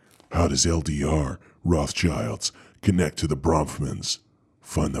drop. How does LDR, Rothschilds, connect to the Bronfmans?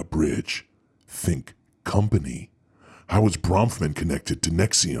 Fund the bridge. Think company. How is Bronfman connected to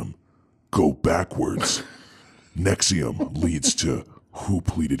NXIVM? Go backwards. NXIVM leads to who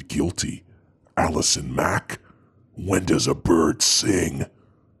pleaded guilty? Allison Mack? When does a bird sing?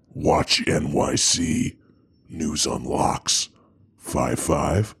 Watch NYC. News unlocks.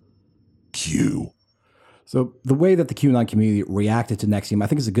 5-5. Q. So the way that the QAnon community reacted to NXIVM, I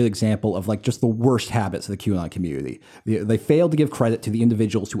think is a good example of like just the worst habits of the QAnon community. They failed to give credit to the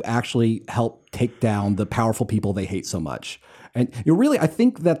individuals who actually helped take down the powerful people they hate so much. And I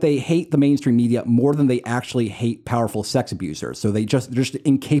think that they hate the mainstream media more than they actually hate powerful sex abusers. So they're just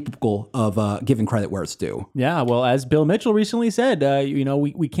incapable of giving credit where it's due. Yeah, well, as Bill Mitchell recently said,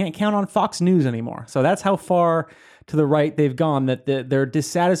 we can't count on Fox News anymore. So that's how far to the right they've gone, that they're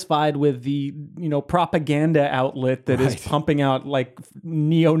dissatisfied with the propaganda outlet that is pumping out like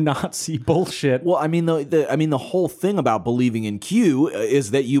neo-Nazi bullshit. Well, I mean, the whole thing about believing in Q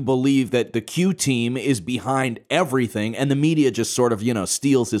is that you believe that the Q team is behind everything, and the media just sort of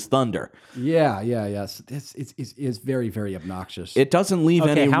steals his thunder. Yes. It's very, very obnoxious. It doesn't leave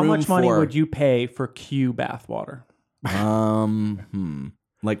any room for. How much money would you pay for Q bathwater?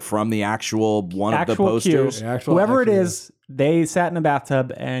 Like from the actual one of the posters? Q. Whoever it is, they sat in a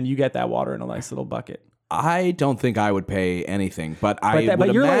bathtub and you get that water in a nice little bucket. I don't think I would pay anything, but I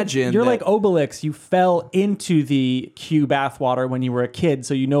would imagine you're like Obelix. You fell into the Q bathwater when you were a kid,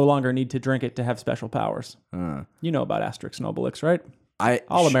 so you no longer need to drink it to have special powers. You know about Asterix and Obelix, right?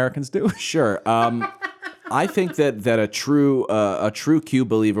 All Americans do. Sure. I think that a true Q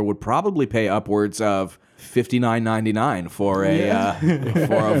believer would probably pay upwards of $59.99 for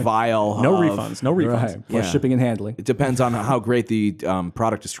a vial. No refunds. Right. Plus shipping and handling. It depends on how great the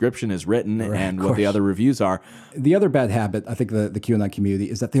product description is written and what the other reviews are. The other bad habit, I think, the QAnon community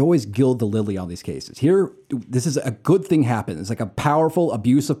is that they always gild the lily on these cases. Here, this is a good thing happened. It's like a powerful,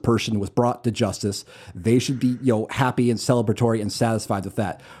 abusive person was brought to justice. They should be, happy and celebratory and satisfied with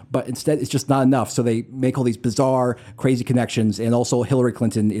that. But instead, it's just not enough. So they make all these bizarre, crazy connections. And also, Hillary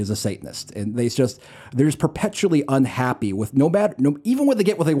Clinton is a Satanist, and there's just perpetually unhappy with even when they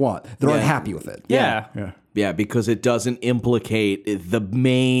get what they want, they're unhappy with it. Yeah, because it doesn't implicate the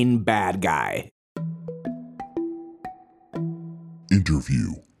main bad guy.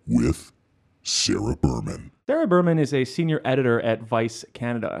 Interview with Sarah Berman. Sarah Berman is a senior editor at Vice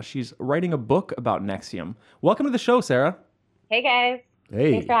Canada. She's writing a book about NXIVM. Welcome to the show, Sarah. Hey, guys.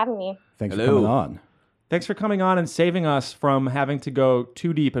 Hey. Thanks for having me. Thanks for coming on. Thanks for coming on and saving us from having to go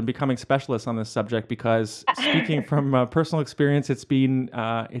too deep and becoming specialists on this subject, because speaking from personal experience, it's been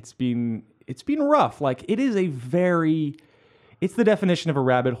rough. Like, it is it's the definition of a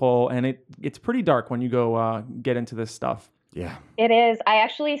rabbit hole, and it's pretty dark when you go get into this stuff. Yeah. It is. I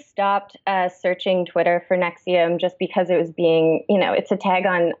actually stopped searching Twitter for NXIVM just because it was being, it's a tag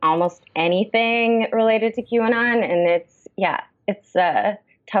on almost anything related to QAnon. And it's a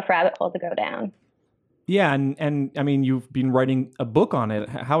tough rabbit hole to go down. Yeah. And I mean, you've been writing a book on it.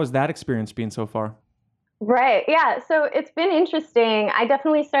 How has that experience been so far? Right. Yeah. So it's been interesting. I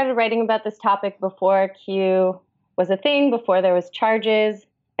definitely started writing about this topic before Q was a thing, before there was charges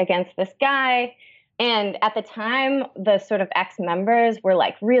against this guy. And at the time, the sort of ex-members were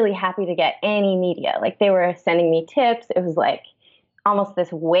like really happy to get any media. Like, they were sending me tips. It was like almost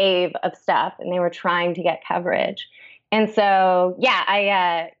this wave of stuff, and they were trying to get coverage. And so,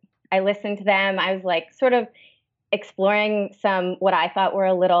 I listened to them. I was like sort of exploring some what I thought were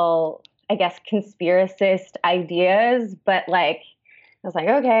a little, I guess, conspiracist ideas. But like, I was like,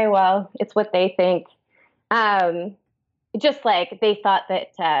 okay, well, it's what they think. Just like they thought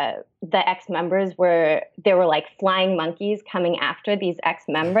that the ex-members were like flying monkeys coming after these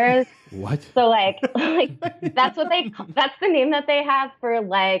ex-members. What? So like that's the name that they have for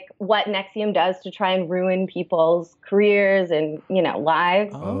like what NXIVM does to try and ruin people's careers and,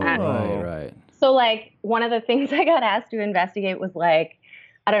 lives. Oh, right. So like one of the things I got asked to investigate was like,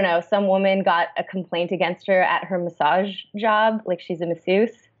 I don't know, some woman got a complaint against her at her massage job. Like, she's a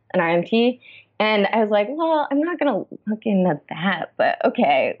masseuse, an RMT. And I was like, well, I'm not going to look into that, but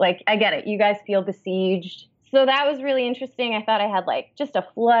okay, like, I get it. You guys feel besieged. So that was really interesting. I thought I had like just a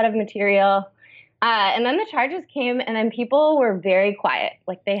flood of material. And then the charges came, and then people were very quiet.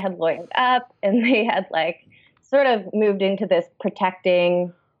 Like, they had lawyered up, and they had like sort of moved into this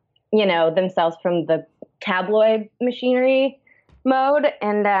protecting, themselves from the tabloid machinery mode.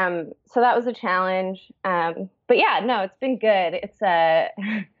 And so that was a challenge. But yeah, no, it's been good. It's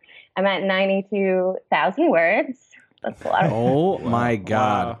I'm at 92,000 words. That's a lot. Oh my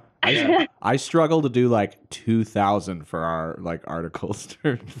God. Wow. I struggle to do like 2,000 for our like articles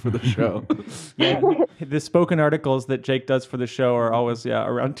for the show. Yeah, the spoken articles that Jake does for the show are always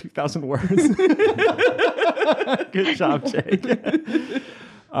around 2,000 words. Good job, Jake.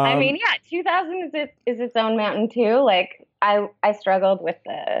 2,000 is its own mountain too. Like, I struggled with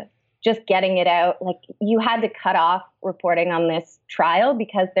just getting it out. Like, you had to cut off reporting on this trial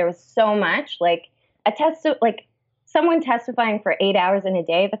because there was so much. Like, someone testifying for 8 hours in a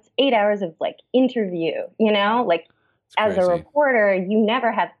day, that's 8 hours of like interview, like, as a reporter, you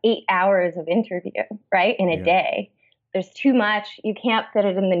never have 8 hours of interview, right? In a day. There's too much. You can't fit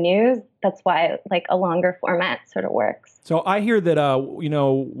it in the news. That's why like a longer format sort of works. So I hear that,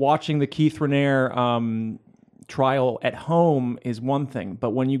 watching the Keith Raniere trial at home is one thing,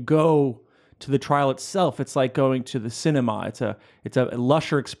 but when you go to the trial itself, it's like going to the cinema. It's a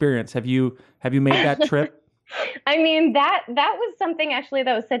lusher experience. Have you made that trip? I mean, that was something actually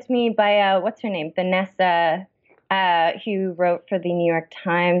that was said to me by what's her name, Vanessa, who wrote for the New York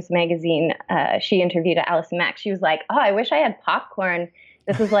Times magazine. She interviewed Allison Mack. She was like, "Oh, I wish I had popcorn.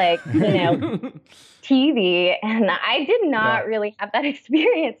 This is like, TV." And I did not really have that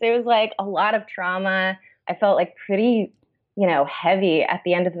experience. It was like a lot of trauma. I felt like pretty, heavy at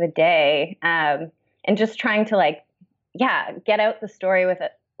the end of the day. And just trying to like, get out the story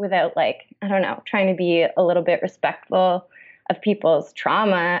without like, I don't know, trying to be a little bit respectful of people's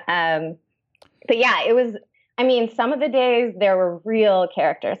trauma. But yeah, it was, some of the days there were real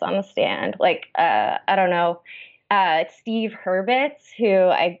characters on the stand. Like, I don't know, Steve Hurwitz, who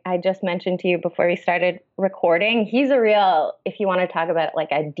I just mentioned to you before we started recording. He's a real, if you want to talk about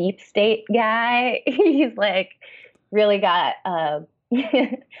like a deep state guy, he's like really got an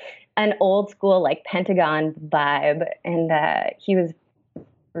old school like Pentagon vibe, and he was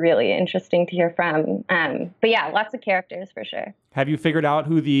really interesting to hear from. But yeah, lots of characters for sure. Have you figured out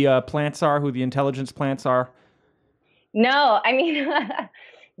who the plants are, who the intelligence plants are? No,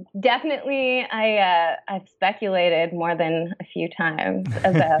 definitely, I've speculated more than a few times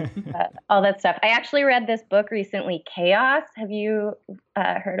about all that stuff. I actually read this book recently, Chaos. Have you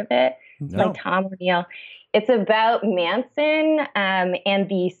heard of it? No. By Tom O'Neill. It's about Manson and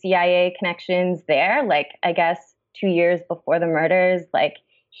the CIA connections there. Like, I guess 2 years before the murders, like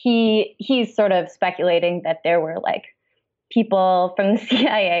he's sort of speculating that there were like people from the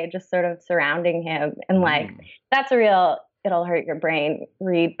CIA just sort of surrounding him, and like that's a real it'll hurt your brain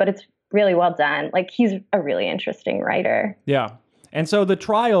read, but it's really well done. Like, he's a really interesting writer. Yeah. And so the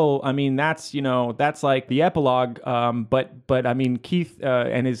trial, I mean, that's like the epilogue. But I mean, Keith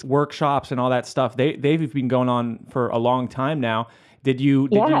and his workshops and all that stuff, they've been going on for a long time now. Did you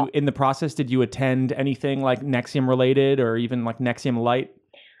in the process, did you attend anything like NXIVM related or even like NXIVM Light?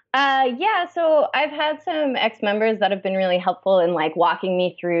 Yeah, so I've had some ex-members that have been really helpful in like walking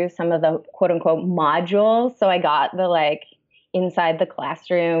me through some of the quote unquote modules. So I got the like inside the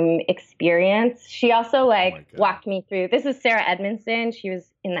classroom experience. She also like walked me through, this is Sarah Edmondson. She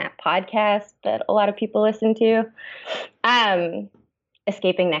was in that podcast that a lot of people listen to.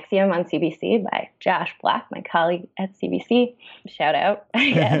 Escaping NXIVM on CBC by Josh Black, my colleague at CBC. Shout out.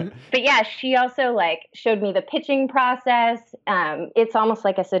 But yeah, she also like showed me the pitching process. It's almost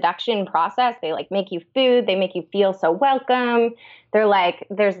like a seduction process. They like make you food. They make you feel so welcome. They're like,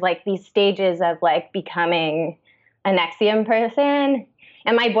 there's like these stages of like becoming a NXIVM person.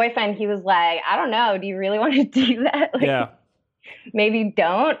 And my boyfriend, he was like, I don't know. Do you really want to do that? Like, yeah. Maybe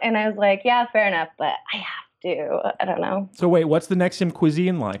don't. And I was like, yeah, fair enough. But I have to. I don't know. So wait, what's the NXIVM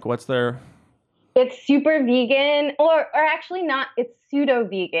cuisine like? What's their... It's super vegan, or actually not. It's pseudo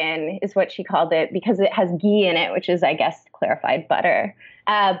vegan is what she called it, because it has ghee in it, which is, I guess, clarified butter.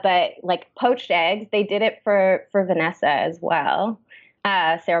 But like poached eggs, they did it for Vanessa as well.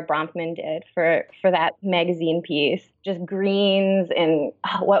 Sarah Bronfman did for that magazine piece. Just greens and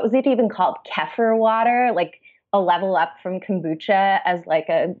what was it even called? Kefir water, like a level up from kombucha as like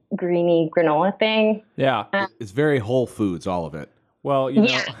a greeny granola thing. Yeah. It's very Whole Foods, all of it. Well, you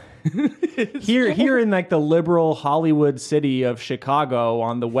know, here in like the liberal Hollywood city of Chicago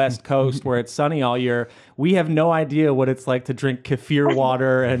on the West Coast where it's sunny all year, we have no idea what it's like to drink kefir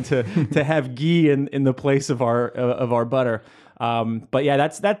water and to have ghee in the place of our butter. But yeah,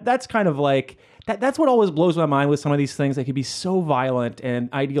 that's kind of like that's what always blows my mind with some of these things. They could be so violent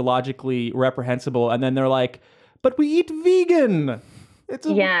and ideologically reprehensible, and then they're like, "But we eat vegan."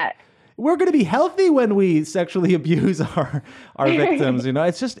 We're going to be healthy when we sexually abuse our victims. You know,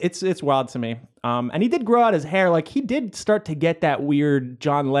 it's wild to me. And he did grow out his hair. Like, he did start to get that weird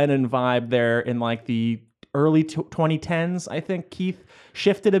John Lennon vibe there in like the early 2010s. I think Keith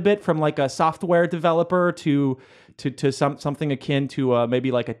shifted a bit from like a software developer to something akin to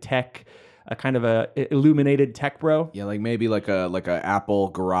maybe like a kind of a illuminated tech bro. Yeah, like maybe like a Apple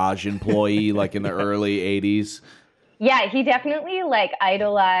garage employee like in the early 80s. Yeah, he definitely like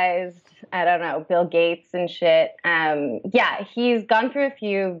idolized, I don't know, Bill Gates and shit. Yeah, he's gone through a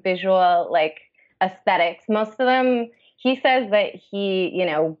few visual like aesthetics. Most of them, he says that he, you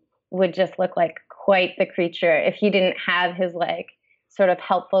know, would just look like quite the creature if he didn't have his like sort of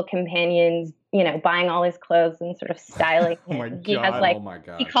helpful companions, you know, buying all his clothes and sort of styling him. He has like,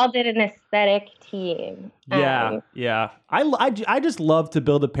 he called it an aesthetic team. Yeah. I just love to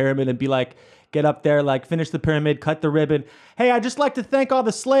build a pyramid and be like, get up there, like finish the pyramid, cut the ribbon. Hey, I'd just like to thank all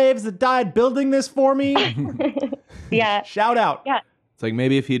the slaves that died building this for me. Yeah. Shout out. Yeah. It's like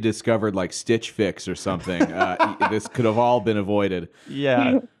maybe if he discovered like Stitch Fix or something, this could have all been avoided.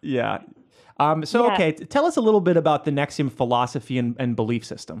 Yeah. Okay, tell us a little bit about the NXIVM philosophy and belief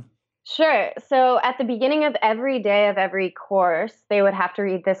system. Sure. So at the beginning of every day of every course, they would have to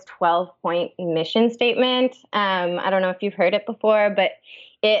read this 12-point mission statement. I don't know if you've heard it before, but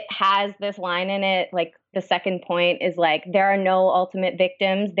it has this line in it, like the second point is like, there are no ultimate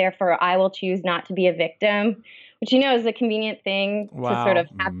victims, therefore I will choose not to be a victim, which, you know, is a convenient thing to sort of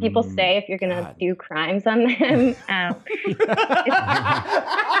have people say if you're going to do crimes on them.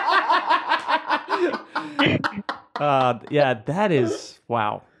 Yeah, that is,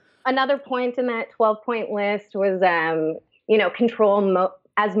 wow. Another point in that 12-point list was, you know, control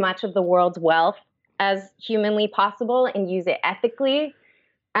as much of the world's wealth as humanly possible and use it ethically.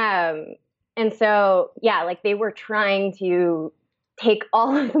 And so, yeah, like they were trying to take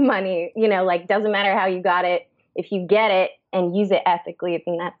all of the money, you know, like doesn't matter how you got it. If you get it and use it ethically,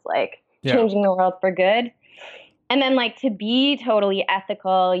 then that's like changing the world for good. And then like to be totally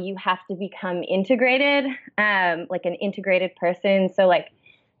ethical, you have to become integrated, like an integrated person. So like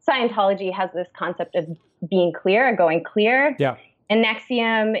Scientology has this concept of being clear, going clear. Yeah. And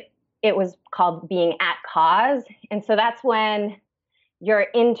NXIVM, it was called being at cause. And so that's when your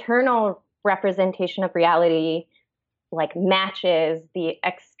internal representation of reality like matches the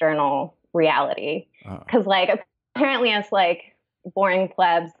external reality. Because like apparently us like boring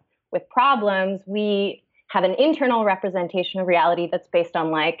plebs with problems, we have an internal representation of reality that's based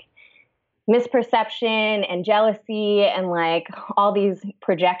on like misperception and jealousy and like all these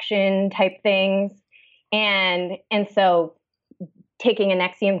projection type things. And so taking a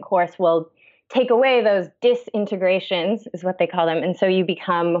NXIVM course will take away those disintegrations, is what they call them. And so you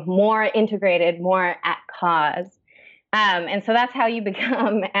become more integrated, more at cause. And so that's how you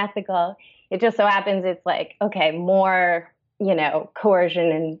become ethical. It just so happens it's like, okay, more,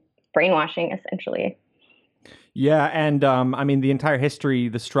 coercion and brainwashing, essentially. Yeah, and I mean, the entire history,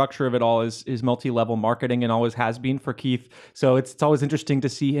 the structure of it all is multi-level marketing and always has been for Keith. So it's always interesting to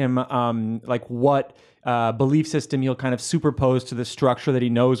see him, like what belief system he'll kind of superpose to the structure that he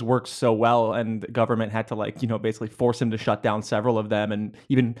knows works so well. And the government had to basically force him to shut down several of them and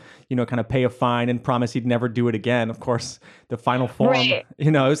even, kind of pay a fine and promise he'd never do it again. Of course, the final form, right.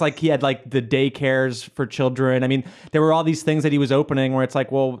 It was like he had like the daycares for children. I mean, there were all these things that he was opening where it's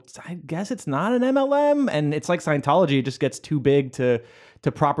like, well, I guess it's not an MLM. And it's like Scientology, it just gets too big to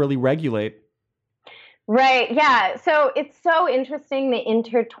properly regulate. Right. Yeah. So it's so interesting, the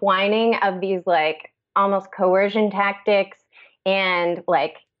intertwining of these like almost coercion tactics and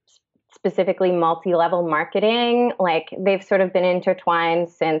like specifically multi-level marketing. Like they've sort of been intertwined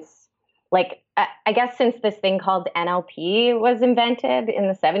since I guess since this thing called NLP was invented in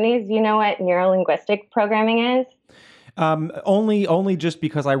the 70s. Do you know what neuro-linguistic programming is? Only just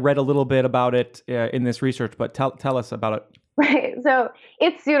because I read a little bit about it in this research, but tell us about it. Right. So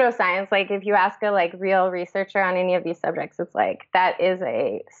it's pseudoscience. Like if you ask a real researcher on any of these subjects, it's like that is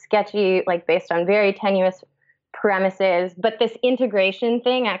a sketchy, based on very tenuous premises. But this integration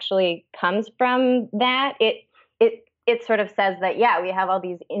thing actually comes from that. It sort of says that, yeah, we have all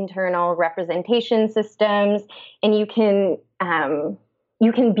these internal representation systems, and you can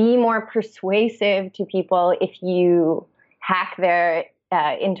be more persuasive to people if you hack their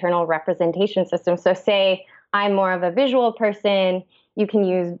internal representation system. So say I'm more of a visual person, you can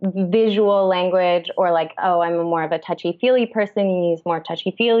use visual language, or I'm more of a touchy-feely person, you use more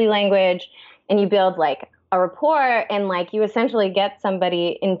touchy-feely language, and you build a rapport, and you essentially get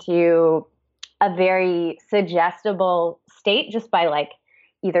somebody into a very suggestible state just by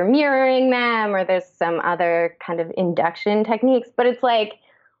either mirroring them, or there's some other kind of induction techniques, but it's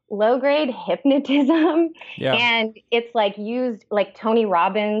low-grade hypnotism. Yeah. And it's used, Tony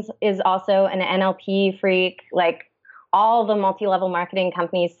Robbins is also an NLP freak. All the multi-level marketing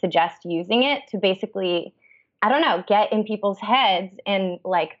companies suggest using it to basically, get in people's heads and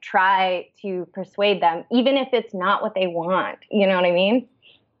try to persuade them, even if it's not what they want. You know what I mean?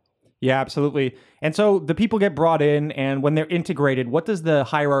 Yeah, absolutely. And so the people get brought in, and when they're integrated, what does the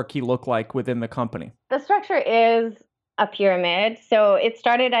hierarchy look like within the company? The structure is a pyramid. So it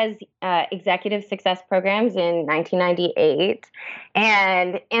started as executive success programs in 1998.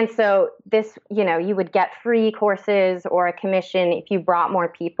 And so this, you would get free courses or a commission if you brought more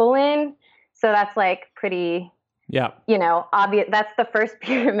people in. So that's pretty, obvious. That's the first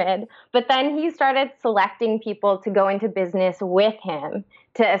pyramid. But then he started selecting people to go into business with him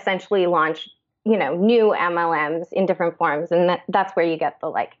to essentially launch, new MLMs in different forms. And that's where you get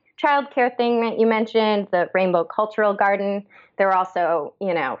the childcare thing that you mentioned, the Rainbow Cultural Garden. There were also,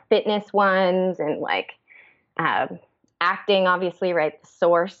 fitness ones and acting, obviously, right? The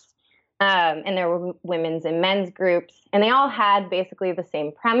Source. And there were women's and men's groups, and they all had basically the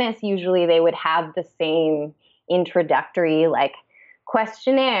same premise. Usually they would have the same introductory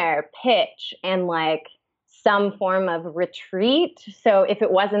questionnaire, pitch, and some form of retreat. So if it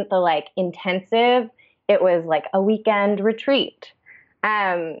wasn't the intensive, it was a weekend retreat.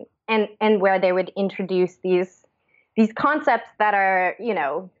 And where they would introduce these concepts that are,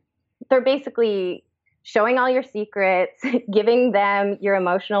 they're basically showing all your secrets, giving them your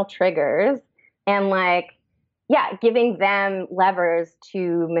emotional triggers, and giving them levers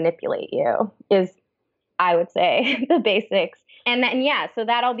to manipulate you is, I would say, the basics. And then, so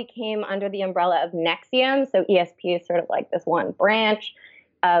that all became under the umbrella of NXIVM. So ESP is sort of this one branch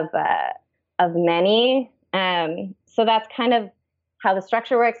of many. So that's kind of how the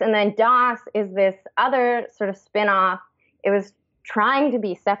structure works. And then DOS is this other sort of spin-off. It was trying to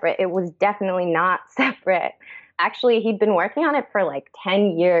be separate. It was definitely not separate. Actually, he'd been working on it for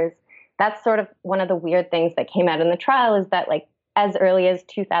 10 years. That's sort of one of the weird things that came out in the trial, is that as early as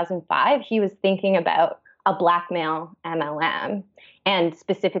 2005, he was thinking about a blackmail MLM, and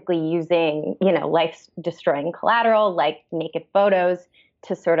specifically using, life-destroying collateral like naked photos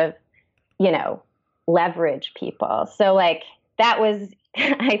to sort of, leverage people. So that was,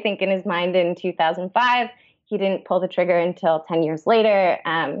 I think, in his mind in 2005. He didn't pull the trigger until 10 years later.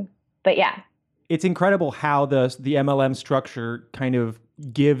 But yeah. It's incredible how the MLM structure kind of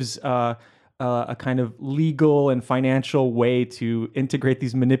gives a kind of legal and financial way to integrate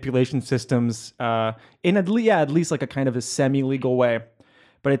these manipulation systems in at least like a kind of a semi-legal way.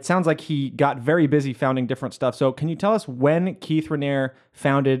 But it sounds like he got very busy founding different stuff. So can you tell us when Keith Raniere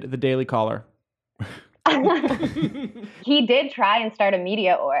founded the Daily Caller? He did try and start a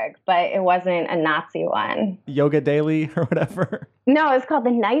media org, but it wasn't a Nazi one. Yoga Daily or whatever? No, it's called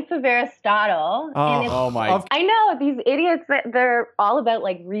the Knife of Aristotle. I know, these idiots, they're all about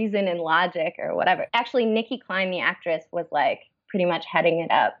like reason and logic or whatever. Actually, Nikki Klein, the actress, was like pretty much heading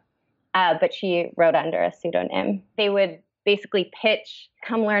it up, but she wrote under a pseudonym. They would basically pitch,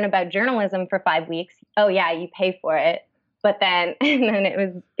 come learn about journalism for 5 weeks. Oh yeah, you pay for it. But then it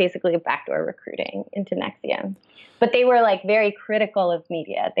was basically a backdoor recruiting into NXIVM. But they were like very critical of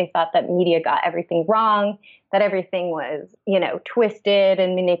media. They thought that media got everything wrong, that everything was, twisted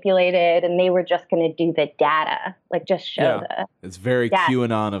and manipulated, and they were just going to do the data, like just show the. It's very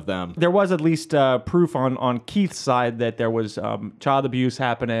QAnon of them. There was at least proof on Keith's side that there was child abuse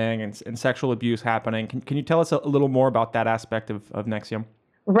happening and sexual abuse happening. Can you tell us a little more about that aspect of NXIVM?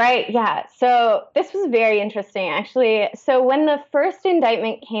 Right, yeah. So this was very interesting, actually. So when the first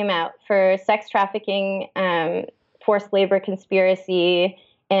indictment came out for sex trafficking, forced labor conspiracy,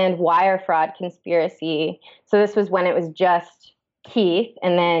 and wire fraud conspiracy, so this was when it was just Keith,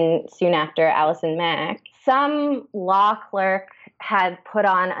 and then soon after Allison Mack, some law clerk had put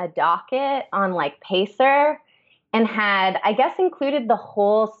on a docket on like Pacer and had, I guess, included the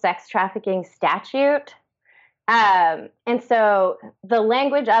whole sex trafficking statute. And so the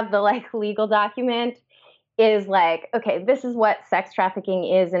language of the like legal document is like, okay, this is what sex trafficking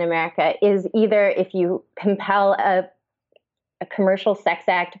is in America, is either if you compel a commercial sex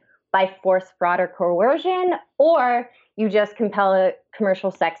act by force, fraud, or coercion, or you just compel a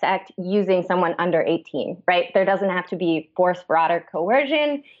commercial sex act using someone under 18, right? There doesn't have to be force, fraud, or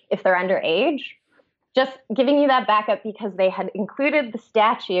coercion if they're underage. Just giving you that backup because they had included the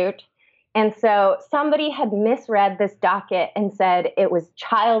statute. And so somebody had misread this docket and said it was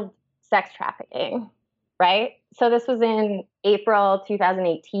child sex trafficking, right? So this was in April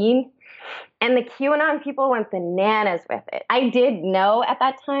 2018. And the QAnon people went bananas with it. I did know at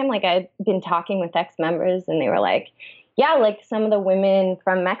that time, like I'd been talking with ex-members and they were like, yeah, like some of the women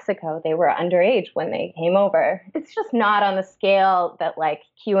from Mexico, they were underage when they came over. It's just not on the scale that like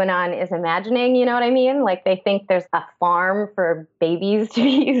QAnon is imagining, you know what I mean? Like they think there's a farm for babies to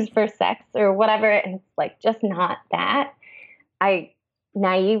be used for sex or whatever. And it's like just not that. I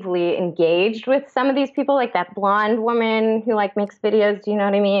naively engaged with some of these people, like that blonde woman who like makes videos. Do you know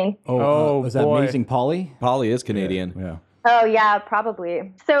what I mean? Was that Amazing Polly? Polly is Canadian. Yeah. Oh, yeah,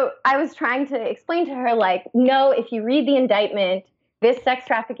 probably. So I was trying to explain to her, like, no, if you read the indictment, this sex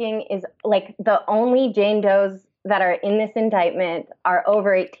trafficking is like the only Jane Does that are in this indictment are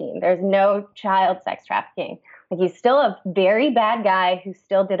over 18. There's no child sex trafficking. Like he's still a very bad guy who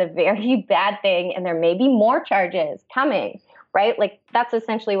still did a very bad thing. And there may be more charges coming, right? Like that's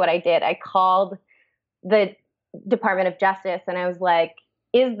essentially what I did. I called the Department of Justice and I was like,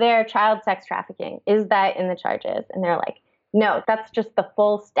 is there child sex trafficking? Is that in the charges? And they're like, no, that's just the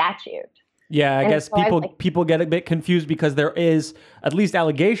full statute. Yeah, I guess people get a bit confused because there is at least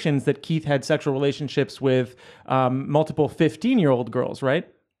allegations that Keith had sexual relationships with multiple 15-year-old girls, right?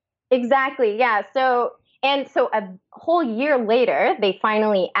 Exactly, yeah. So a whole year later, they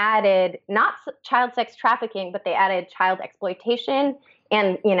finally added not child sex trafficking, but they added child exploitation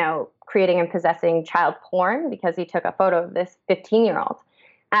and, creating and possessing child porn because he took a photo of this 15-year-old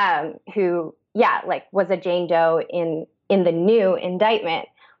who, was a Jane Doe in the new indictment.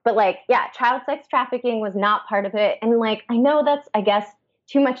 But child sex trafficking was not part of it. And I know that's, I guess,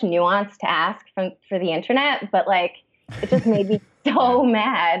 too much nuance to ask for the internet, but it just made me so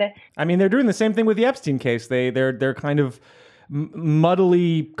mad. I mean, they're doing the same thing with the Epstein case. They're kind of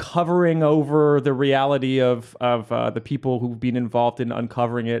muddily covering over the reality of the people who've been involved in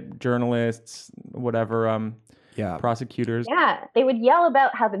uncovering it, journalists, whatever. Prosecutors. Yeah, they would yell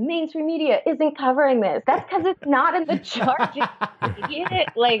about how the mainstream media isn't covering this. That's because it's not in the charges.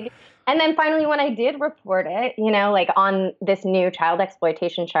 And then finally, when I did report it, on this new child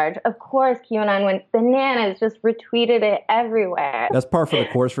exploitation charge, of course, QAnon went bananas, just retweeted it everywhere. That's par for the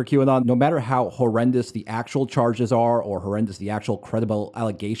course for QAnon. No matter how horrendous the actual charges are or horrendous the actual credible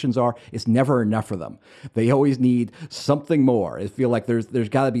allegations are, it's never enough for them. They always need something more. I feel like there's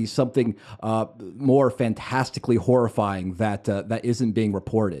got to be something more fantastically horrifying that isn't being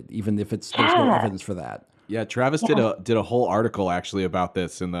reported, even if there's no evidence for that. Yeah, Travis did a whole article actually about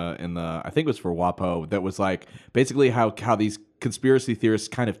this in the I think it was for WAPO that was basically how these conspiracy theorists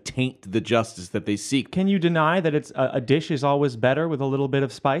kind of taint the justice that they seek. Can you deny that it's a dish is always better with a little bit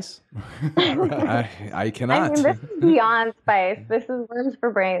of spice? I cannot. I mean, this is beyond spice. This is worms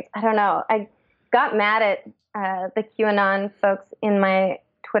for brains. I don't know. I got mad at the QAnon folks in my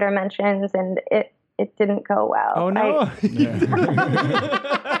Twitter mentions, and it didn't go well. Oh, no.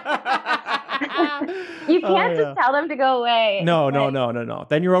 You can't just tell them to go away. No.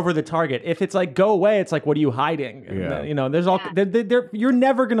 Then you're over the target. If it's like, go away, it's like, what are you hiding? Yeah. You know, there's all, you're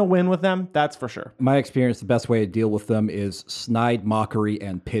never going to win with them. That's for sure. My experience, the best way to deal with them is snide mockery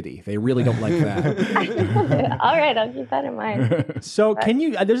and pity. They really don't like that. All right, I'll keep that in mind. So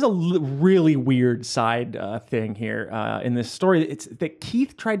there's a really weird side thing here in this story. It's that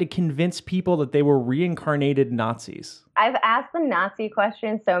Keith tried to convince people that they were reincarnated Nazis. I've asked the Nazi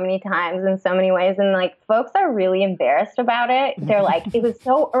question so many times in so many ways, and like folks are really embarrassed about it. They're like, it was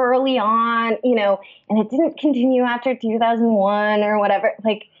so early on, you know, and it didn't continue after 2001 or whatever.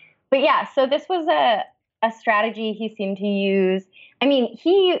 Like, but yeah, so this was a strategy he seemed to use. I mean,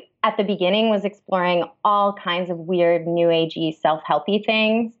 he at the beginning was exploring all kinds of weird new agey self-helpy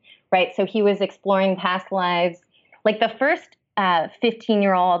things, right? So he was exploring past lives. Like the first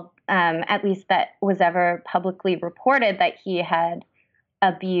 15-year-old at least that was ever publicly reported that he had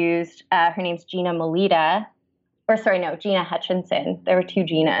abused. Her name's Gina Gina Hutchinson. There were two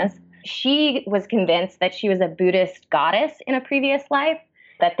Ginas. She was convinced that she was a Buddhist goddess in a previous life,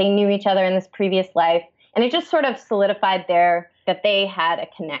 that they knew each other in this previous life. And it just sort of solidified that they had a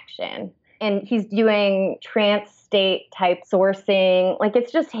connection. And he's doing trance state type sourcing. Like,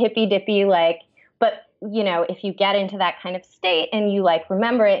 it's just hippy dippy, like, but you know, if you get into that kind of state and you like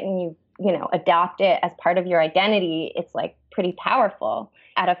remember it and you know, adopt it as part of your identity, it's like pretty powerful.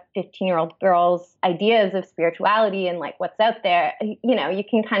 Out of 15-year-old girls' ideas of spirituality and like what's out there, you know, you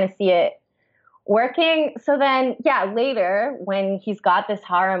can kind of see it working. So then, yeah, later when he's got this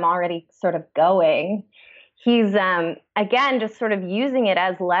harem already sort of going, he's, again, just sort of using it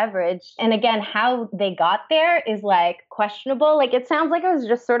as leverage. And again, how they got there is like questionable. Like, it sounds like it was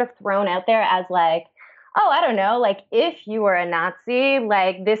just sort of thrown out there as like, oh, I don't know, like if you were a Nazi,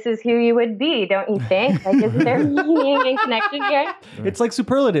 like this is who you would be, don't you think? Like, isn't there meaning and connection here? It's like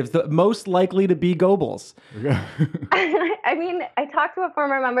superlatives, the most likely to be Goebbels. I mean, I talked to a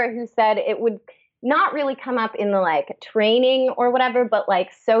former member who said it would not really come up in the like training or whatever, but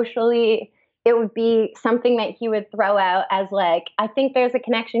like socially, it would be something that he would throw out as like, I think there's a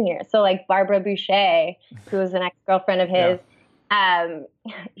connection here. So like Barbara Boucher, who was an ex-girlfriend of his,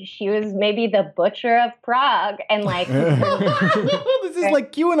 she was maybe the butcher of Prague, and like this is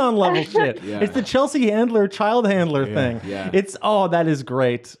like QAnon level shit. Yeah. It's the Chelsea Handler child handler thing. Yeah. It's that is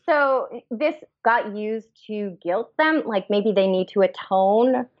great. So this got used to guilt them, like maybe they need to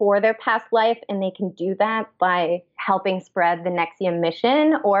atone for their past life, and they can do that by helping spread the NXIVM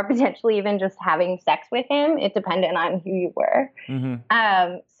mission, or potentially even just having sex with him. It depended on who you were.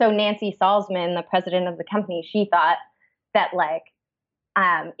 Mm-hmm. So Nancy Salzman, the president of the company, she thought that like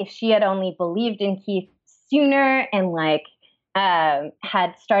if she had only believed in Keith sooner and like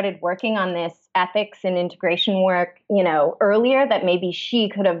had started working on this ethics and integration work, you know, earlier, that maybe she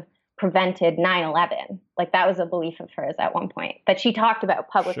could have prevented 9/11. Like that was a belief of hers at one point that she talked about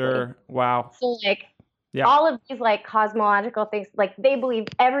publicly. Sure. Wow. So like all of these like cosmological things, like they believe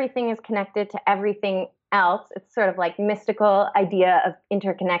everything is connected to everything else. It's sort of like mystical idea of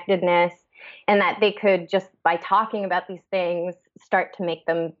interconnectedness. And that they could just, by talking about these things, start to make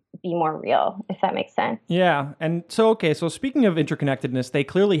them be more real, if that makes sense. Yeah. And so speaking of interconnectedness, they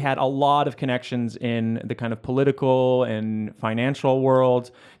clearly had a lot of connections in the kind of political and financial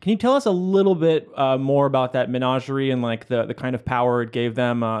world. Can you tell us a little bit more about that menagerie and like the kind of power it gave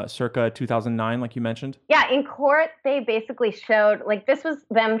them circa 2009, like you mentioned? Yeah. In court, they basically showed, like, this was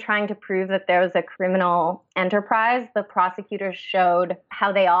them trying to prove that there was a criminal enterprise. The prosecutors showed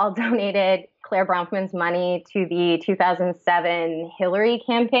how they all donated Claire Bronfman's money to the 2007 Hillary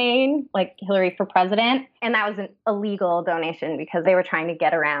campaign, like Hillary for president. And that was an illegal donation because they were trying to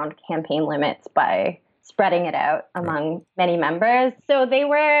get around campaign limits by spreading it out among many members. So they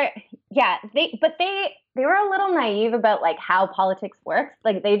were, they were a little naive about like how politics works.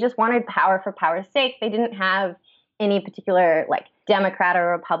 Like they just wanted power for power's sake. They didn't have any particular like Democrat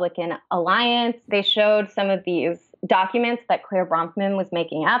or Republican alliance. They showed some of these documents that Claire Bronfman was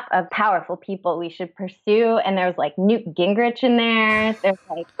making up of powerful people we should pursue. And there was like Newt Gingrich in there. There's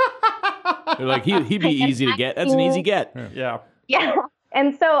like, they're like he'd be easy to get. That's an easy get. Yeah.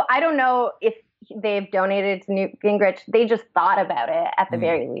 And so I don't know if they've donated to Newt Gingrich. They just thought about it at the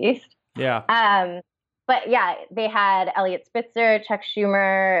very least. Yeah. But yeah, they had Eliot Spitzer, Chuck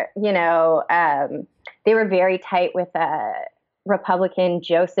Schumer, you know, they were very tight with Republican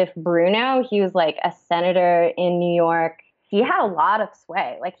Joseph Bruno. He was like a senator in New York. He had a lot of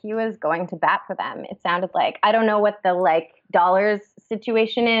sway. Like he was going to bat for them. It sounded like, I don't know what the like dollars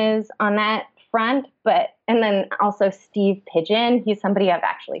situation is on that front, and then also Steve Pigeon. He's somebody I've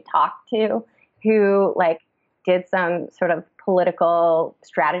actually talked to who like did some sort of political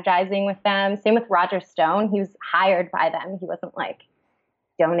strategizing with them. Same with Roger Stone. He was hired by them. He wasn't like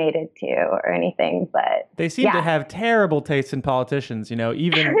donated to or anything, but they seem to have terrible taste in politicians,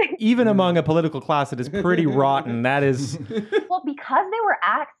 even among a political class that is pretty rotten. That is well, because they were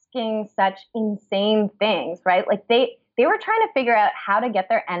asking such insane things, right? Like they were trying to figure out how to get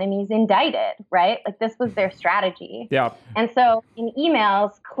their enemies indicted, right? Like this was their strategy. Yeah. And so in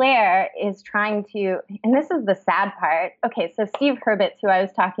emails, Claire is trying to, and this is the sad part. Okay, so Steve Hurwitz, who I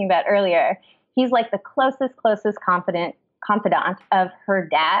was talking about earlier, he's like the closest confidant of her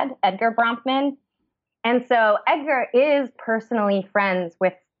dad, Edgar Bronfman. And so Edgar is personally friends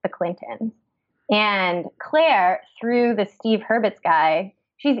with the Clintons. And Claire, through the Steve Hurwitz guy,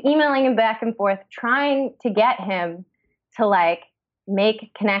 she's emailing him back and forth, trying to get him to like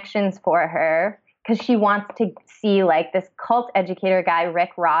make connections for her because she wants to see like this cult educator guy, Rick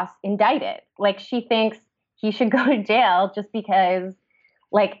Ross, indicted. Like she thinks he should go to jail just because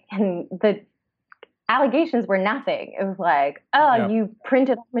like the allegations were nothing. It was like, you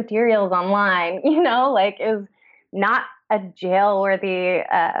printed materials online, like it was not a jail-worthy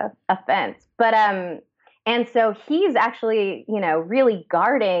offense. But and so he's actually, really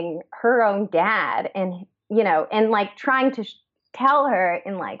guarding her own dad and, and like trying to tell her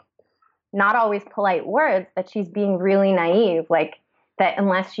in like not always polite words that she's being really naive, like that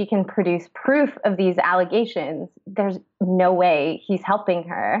unless she can produce proof of these allegations, there's no way he's helping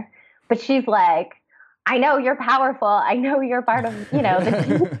her. But she's like, I know you're powerful. I know you're part of,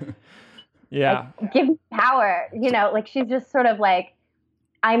 the yeah. Like, give me power. Like she's just sort of like,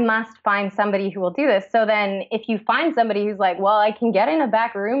 I must find somebody who will do this. So then if you find somebody who's like, well, I can get in a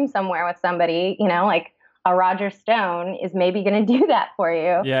back room somewhere with somebody, like a Roger Stone is maybe going to do that for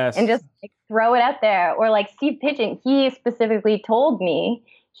you. Yes. And just like, throw it out there. Or like Steve Pigeon, he specifically told me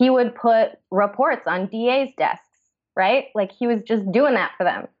he would put reports on DA's desks, right? Like he was just doing that for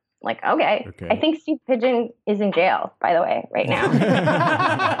them. Like, okay. I think Steve Pigeon is in jail, by the way, right now.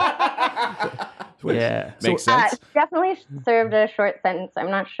 Yeah. Makes sense. Definitely served a short sentence.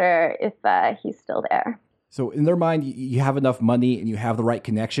 I'm not sure if he's still there. So in their mind, you have enough money and you have the right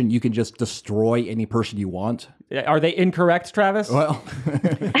connection, you can just destroy any person you want. Are they incorrect, Travis? Well,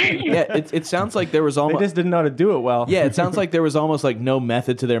 yeah, it sounds like there was almost... They just didn't know how to do it well. Yeah, it sounds like there was almost like no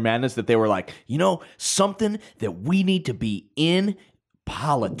method to their madness, that they were like, something that we need to be in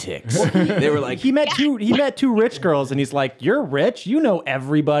politics. They were like, he met two rich girls, and he's like, "You're rich, you know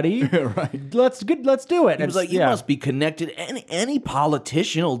everybody. Right? Let's do it." He was like, "You must be connected. Any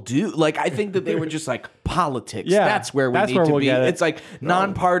politician will do." Like, I think that they were just like, politics. Yeah, that's where we need to we'll be. Get it. It's like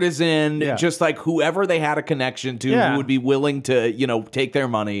nonpartisan, just like whoever they had a connection to who would be willing to, take their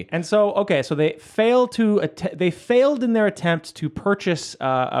money. And so, so they failed in their attempt to purchase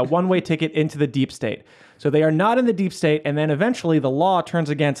a one-way ticket into the deep state. So they are not in the deep state, and then eventually the law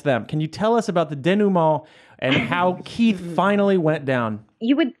turns against them. Can you tell us about the denouement and how Keith finally went down?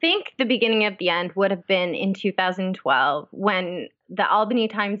 You would think the beginning of the end would have been in 2012 when the Albany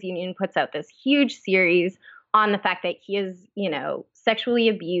Times-Union puts out this huge series on the fact that he has, sexually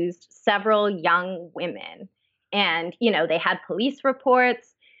abused several young women. And, they had police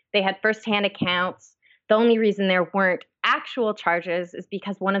reports, they had firsthand accounts. The only reason there weren't actual charges is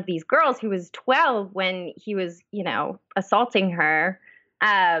because one of these girls who was 12 when he was, assaulting her,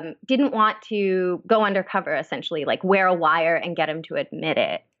 didn't want to go undercover, essentially, like wear a wire and get him to admit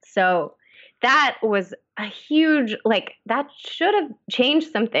it. So that was a huge, that should have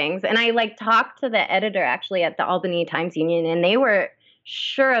changed some things. And I talked to the editor actually at the Albany Times-Union, and they were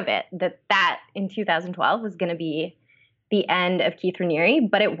sure of it that in 2012 was going to be the end of Keith Raniere,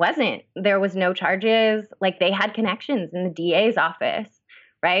 but it wasn't. There was no charges. They had connections in the DA's office,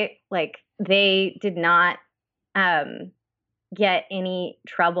 right? They did not get any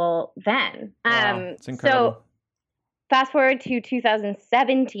trouble then. Wow, it's incredible. So fast forward to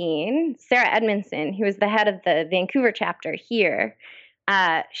 2017, Sarah Edmondson, who is the head of the Vancouver chapter here,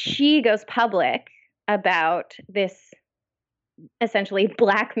 she goes public about this essentially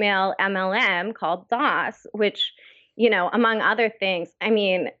blackmail MLM called DOS, which, among other things,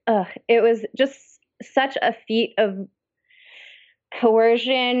 it was just such a feat of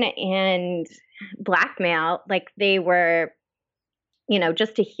coercion and blackmail. They were,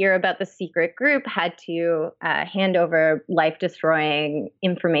 just to hear about the secret group had to hand over life-destroying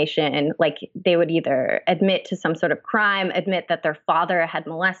information. Like they would either admit to some sort of crime, admit that their father had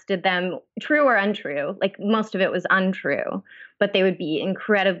molested them, true or untrue. Like most of it was untrue, but they would be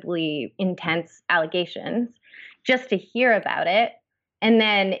incredibly intense allegations just to hear about it. And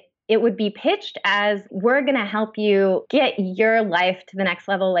then it would be pitched as, we're going to help you get your life to the next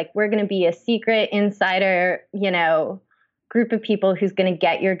level. Like we're going to be a secret insider, group of people who's going to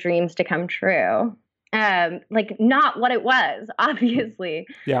get your dreams to come true. Like not what it was, obviously.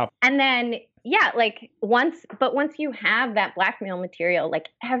 Yeah. And then, once you have that blackmail material, like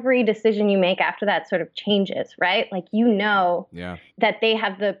every decision you make after that sort of changes, right? Like, that they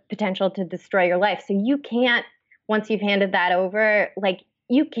have the potential to destroy your life. So you can't, once you've handed that over, like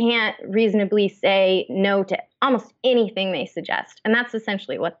you can't reasonably say no to almost anything they suggest. And that's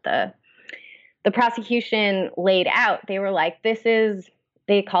essentially what the prosecution laid out. They were like,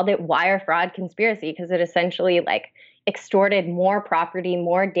 they called it wire fraud conspiracy because it essentially like extorted more property,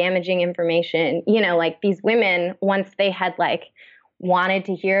 more damaging information. Like these women, once they had like wanted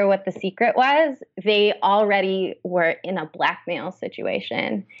to hear what the secret was, they already were in a blackmail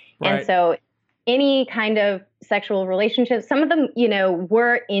situation. Right. And so any kind of sexual relationship, some of them,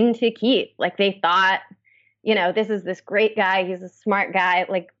 were into Keith. Like they thought, this is this great guy. He's a smart guy.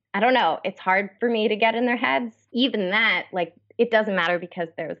 Like, I don't know. It's hard for me to get in their heads. Even that, like, it doesn't matter because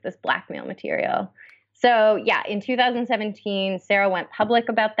there's this blackmail material. So, yeah, in 2017, Sarah went public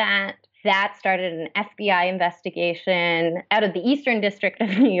about that. That started an FBI investigation out of the Eastern District of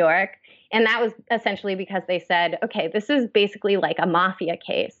New York. And that was essentially because they said, okay, this is basically like a mafia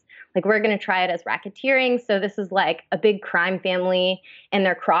case. Like, we're going to try it as racketeering. So this is like a big crime family and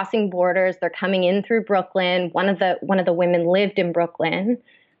they're crossing borders. They're coming in through Brooklyn. One of the women lived in Brooklyn.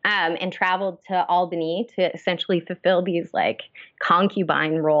 And traveled to Albany to essentially fulfill these like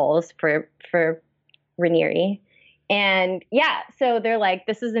concubine roles for Raniere. And so they're like,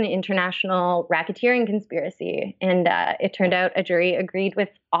 this is an international racketeering conspiracy. And it turned out a jury agreed with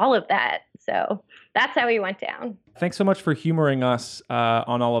all of that. So that's how he went down. Thanks so much for humoring us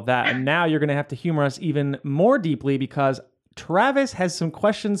on all of that. And now you're going to have to humor us even more deeply because Travis has some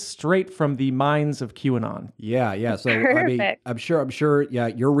questions straight from the minds of QAnon. Yeah. So Perfect. I'm sure. Yeah,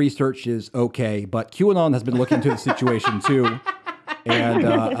 your research is okay, but QAnon has been looking into the situation too, and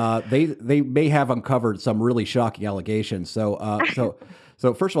they may have uncovered some really shocking allegations. So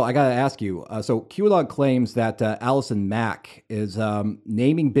first of all, I got to ask you. So QAnon claims that Allison Mack is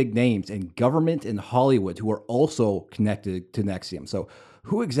naming big names in government and Hollywood who are also connected to NXIVM. So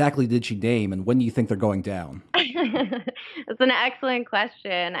who exactly did she name, and when do you think they're going down? That's an excellent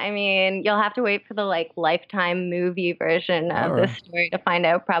question. I mean, you'll have to wait for the like Lifetime movie version of this story to find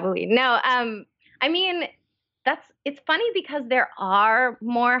out. Probably no. I mean, it's funny because there are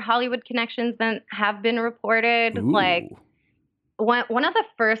more Hollywood connections than have been reported. Ooh. Like one of the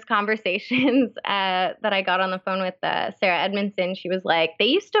first conversations that I got on the phone with Sarah Edmondson, she was like, they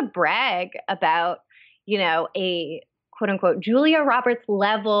used to brag about a quote unquote Julia Roberts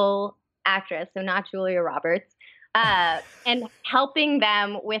level actress, so not Julia Roberts, and helping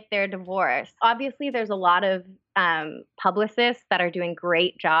them with their divorce. Obviously, there's a lot of publicists that are doing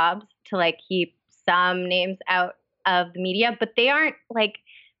great jobs to like keep some names out of the media, but they aren't like,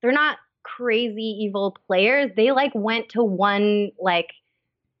 they're not crazy evil players. They like went to one like,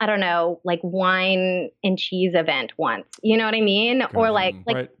 I don't know, like wine and cheese event once. You know what I mean? Or like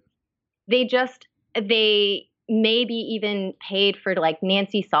right. they maybe even paid for like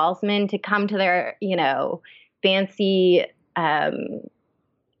Nancy Salzman to come to their, fancy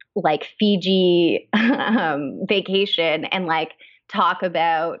like Fiji vacation and like talk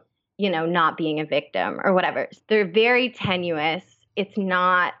about, not being a victim or whatever. They're very tenuous. It's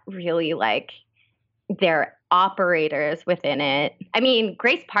not really like they're operators within it. I mean,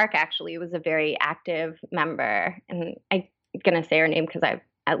 Grace Park actually was a very active member, and I'm going to say her name because I've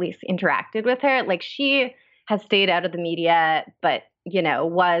at least interacted with her. Like she has stayed out of the media, but,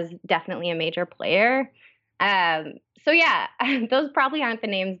 was definitely a major player. So yeah, those probably aren't the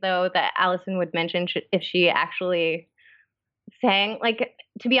names though that Allison would mention if she actually sang. Like,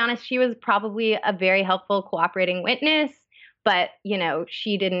 to be honest, she was probably a very helpful cooperating witness, but,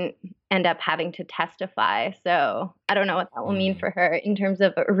 she didn't end up having to testify. So I don't know what that will mean for her in terms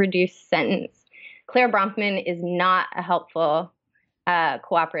of a reduced sentence. Claire Bronfman is not a helpful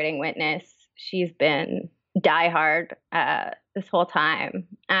cooperating witness. She's been diehard this whole time.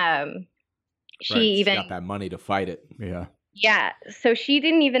 She's got that money to fight it. Yeah. Yeah. So she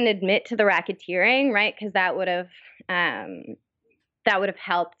didn't even admit to the racketeering, right? Because that would have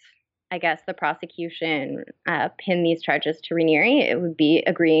helped I guess, the prosecution pinned these charges to Raniere, it would be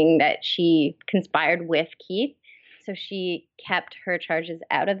agreeing that she conspired with Keith. So she kept her charges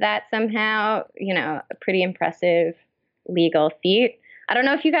out of that somehow. A pretty impressive legal feat. I don't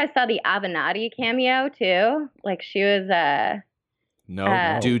know if you guys saw the Avenatti cameo too. Like she was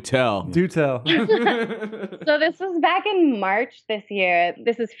No, do tell. Do tell. So this was back in March this year.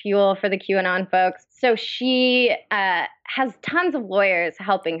 This is fuel for the QAnon folks. So she has tons of lawyers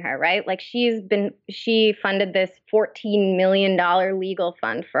helping her, right? Like she funded this $14 million legal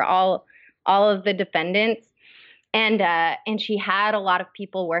fund for all of the defendants. And she had a lot of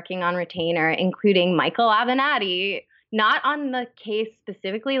people working on retainer, including Michael Avenatti, not on the case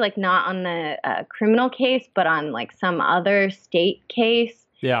specifically, like not on the criminal case, but on like some other state case.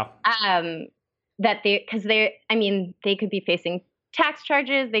 Yeah. They could be facing tax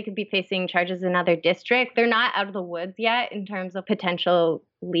charges. They could be facing charges in another district. They're not out of the woods yet in terms of potential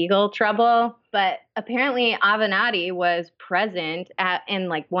legal trouble. But apparently Avenatti was present and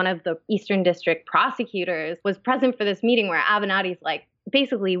like one of the Eastern District prosecutors was present for this meeting where Avenatti's like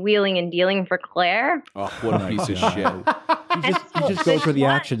basically wheeling and dealing for Claire. Oh, what a piece of shit. He just goes where the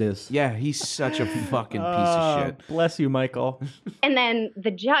action is. Yeah, he's such a fucking piece of shit. Bless you, Michael. And then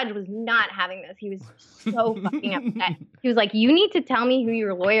the judge was not having this. He was so fucking upset. He was like, you need to tell me who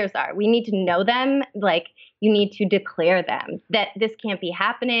your lawyers are. We need to know them. Like, you need to declare them. That this can't be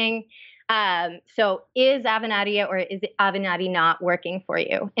happening. So is Avenatti or is Avenatti not working for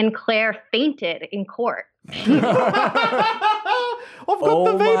you? And Claire fainted in court. I've got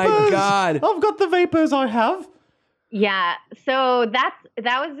the vapors. My God. I've got the vapors, I have. Yeah. So that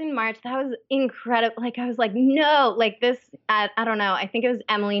was in March. That was incredible. Like, I was like, no, like this, I don't know. I think it was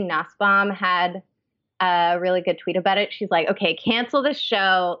Emily Nussbaum had a really good tweet about it. She's like, okay, cancel this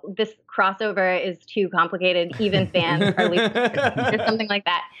show. This crossover is too complicated. Even fans are leaving or something like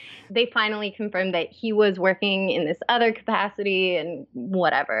that. They finally confirmed that he was working in this other capacity and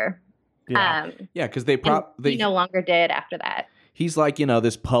whatever. Yeah, because he no longer did after that. He's like,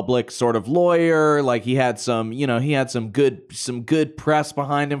 this public sort of lawyer. Like he had some good press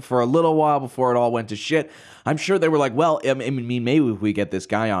behind him for a little while before it all went to shit. I'm sure they were like, well, I mean, maybe if we get this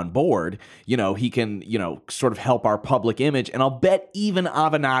guy on board, he can, sort of help our public image. And I'll bet even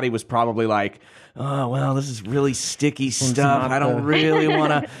Avenatti was probably like, oh, well, this is really sticky stuff. I don't really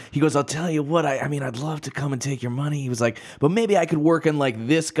want to. He goes, I'll tell you what, I mean, I'd love to come and take your money. He was like, but maybe I could work in like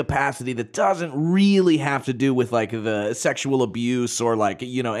this capacity that doesn't really have to do with like the sexual abuse or like,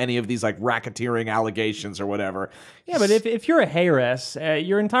 any of these like racketeering allegations or whatever. Yeah, but if you're a heiress,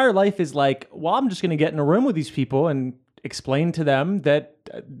 your entire life is like, well, I'm just going to get in a room with these people and explain to them that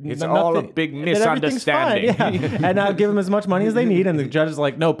it's all a big misunderstanding. Yeah. And I'll give them as much money as they need. And the judge is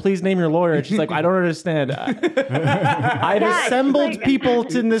like, no, please name your lawyer. And she's like, I don't understand. I've assembled people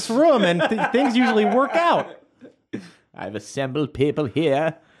in this room and things usually work out. I've assembled people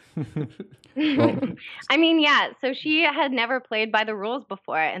here. Well, I mean, yeah. So she had never played by the rules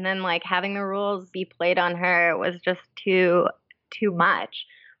before. And then like having the rules be played on her was just too much.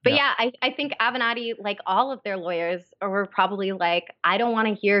 But yeah, I think Avenatti, like all of their lawyers, were probably like, I don't want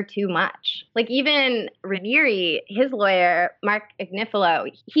to hear too much. Like even Raniere, his lawyer, Mark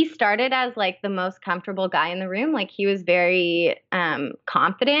Agnifilo, he started as like the most comfortable guy in the room. Like he was very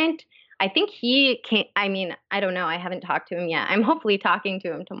confident. I think he came, I mean, I don't know. I haven't talked to him yet. I'm hopefully talking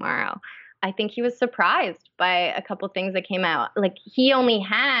to him tomorrow. I think he was surprised by a couple things that came out. Like he only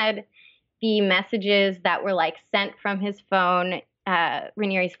had the messages that were like sent from his phone,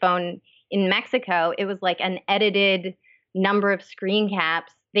 Raniere's phone in Mexico. It was like an edited number of screen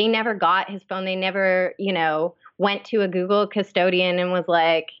caps. They never got his phone. They never, went to a Google custodian and was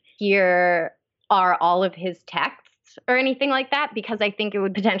like, here are all of his texts or anything like that, because I think it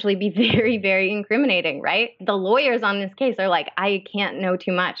would potentially be very, very incriminating, right? The lawyers on this case are like, I can't know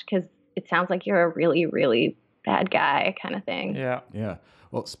too much because it sounds like you're a really, really bad guy kind of thing. Yeah. Yeah.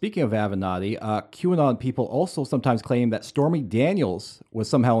 Well, speaking of Avenatti, QAnon people also sometimes claim that Stormy Daniels was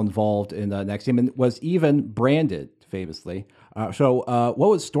somehow involved in NXIVM and was even branded famously. So what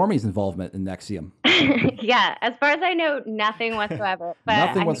was Stormy's involvement in NXIVM? Yeah, as far as I know, nothing whatsoever. But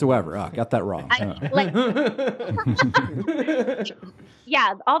nothing whatsoever. Oh, got that wrong.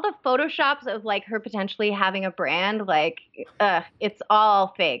 Yeah, all the photoshops of like her potentially having a brand, like it's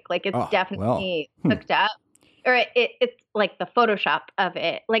all fake. Like it's definitely hooked up. Or it's like the Photoshop of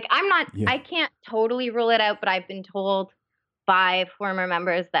it. Like I can't totally rule it out, but I've been told by former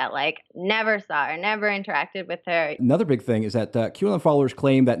members that like never saw her, never interacted with her. Another big thing is that QAnon followers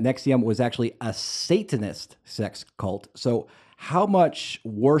claim that NXIVM was actually a Satanist sex cult. So how much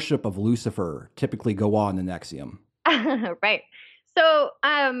worship of Lucifer typically go on in NXIVM? Right. So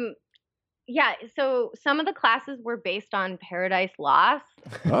Yeah, so some of the classes were based on Paradise Lost.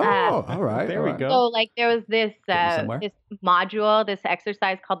 Oh, all right. There we go. So like there was this this module, this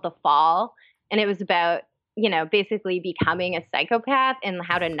exercise called The Fall, and it was about, basically becoming a psychopath and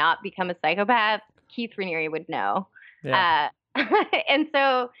how to not become a psychopath. Keith Raniere would know. Yeah. And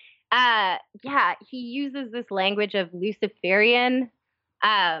so he uses this language of Luciferian.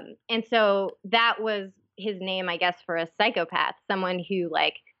 And so that was his name, I guess, for a psychopath, someone who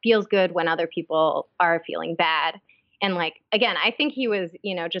like feels good when other people are feeling bad. And like, again, I think he was,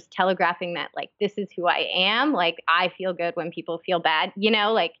 just telegraphing that like, this is who I am. Like, I feel good when people feel bad,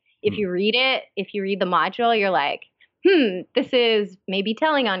 like if you read the module, you're like, this is maybe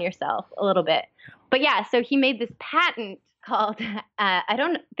telling on yourself a little bit. But yeah, so he made this patent called, I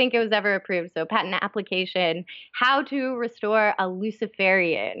don't think it was ever approved, so patent application, how to restore a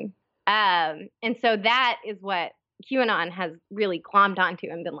Luciferian. And so that is what QAnon has really glommed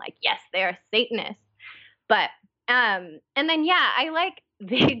onto and been like, yes, they're Satanists. But, and then, I like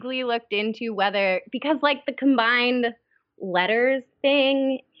vaguely looked into whether, because like the combined letters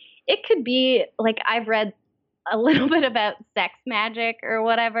thing, it could be like, I've read a little bit about sex magic or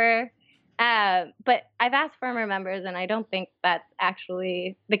whatever. But I've asked firmer members and I don't think that's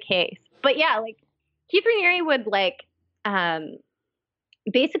actually the case. But yeah, like Keith Raniere would like,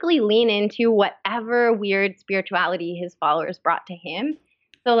 basically lean into whatever weird spirituality his followers brought to him.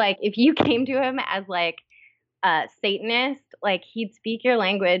 So like if you came to him as like a Satanist, like he'd speak your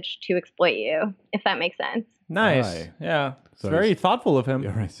language to exploit you, if that makes sense. Nice. Right. Yeah. It's very thoughtful of him.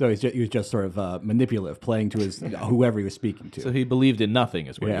 Right. So he was just sort of manipulative, playing to his whoever he was speaking to. So he believed in nothing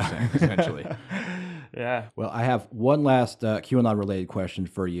is what you're saying, essentially. Yeah. Well, I have one last QAnon-related question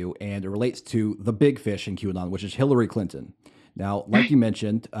for you, and it relates to the big fish in QAnon, which is Hillary Clinton. Now, like you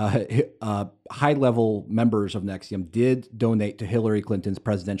mentioned, high-level members of NXIVM did donate to Hillary Clinton's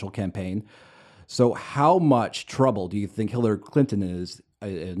presidential campaign. So how much trouble do you think Hillary Clinton is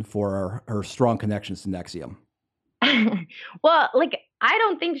in for her strong connections to NXIVM? Well, like, I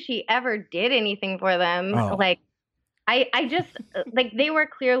don't think she ever did anything for them. Oh. Like, I just, like, they were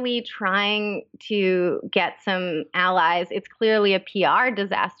clearly trying to get some allies. It's clearly a PR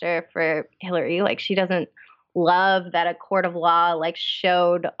disaster for Hillary. Like, she doesn't love that a court of law like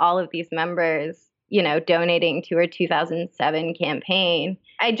showed all of these members, donating to her 2007 campaign.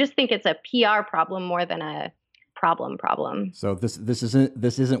 I just think it's a PR problem more than a problem. So this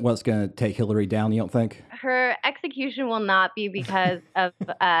isn't what's going to take Hillary down, you don't think? Her execution will not be because of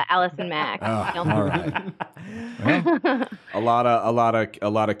Allison Mack. Oh, all right. Well, a lot of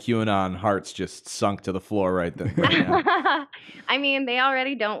QAnon hearts just sunk to the floor right now. I mean, they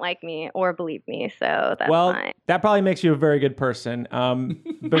already don't like me or believe me, so that's fine. That probably makes you a very good person.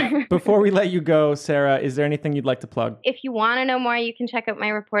 Before we let you go, Sarah, is there anything you'd like to plug? If you want to know more, you can check out my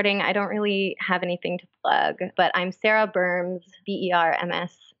reporting. I don't really have anything to plug, but I'm Sarah Berms,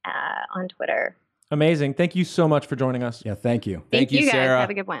 BERMS, on Twitter. Amazing. Thank you so much for joining us. Yeah, thank you. Thank you, guys. Sarah. Have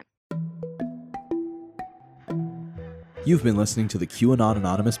a good one. You've been listening to the QAnon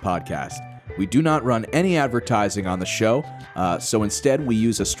Anonymous podcast. We do not run any advertising on the show, so instead we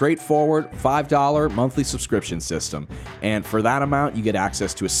use a straightforward $5 monthly subscription system. And for that amount, you get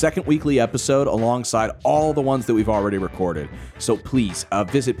access to a second weekly episode alongside all the ones that we've already recorded. So please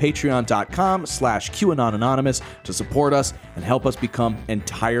visit patreon.com/QAnonAnonymous to support us and help us become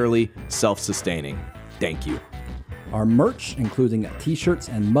entirely self-sustaining. Thank you. Our merch, including t-shirts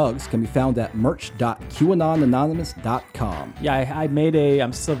and mugs, can be found at merch.QAnonAnonymous.com. Yeah,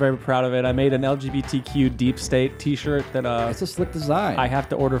 I'm still very proud of it. I made an LGBTQ Deep State t-shirt that it's a slick design. I have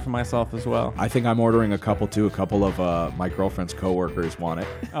to order for myself as well. I think I'm ordering a couple too. A couple of my girlfriend's coworkers want it.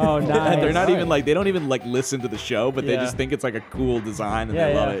 Oh, nice. They're not even like, they don't even like listen to the show, but they just think it's like a cool design and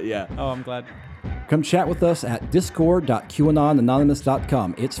they love it. Yeah. Oh, I'm glad. Come chat with us at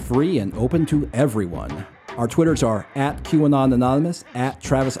discord.QAnonAnonymous.com. It's free and open to everyone. Our Twitters are at QAnon Anonymous, at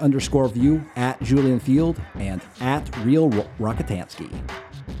Travis_View, at Julian Field, and at Real Rockatansky.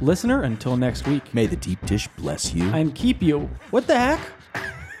 Listener, until next week. May the deep dish bless you. And keep you. What the heck?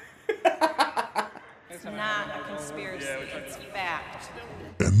 It's not a conspiracy, it's fact.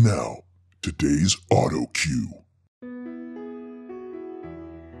 And now, today's auto cue.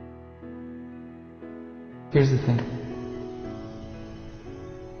 Here's the thing.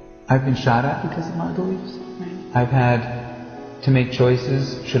 I've been shot at because of my beliefs. I've had to make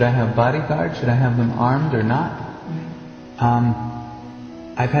choices. Should I have bodyguards? Should I have them armed or not?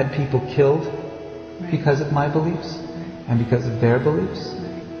 I've had people killed because of my beliefs and because of their beliefs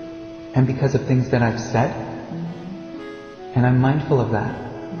and because of things that I've said. And I'm mindful of that.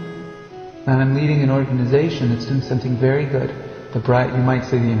 And I'm leading an organization that's doing something very good The bright, you might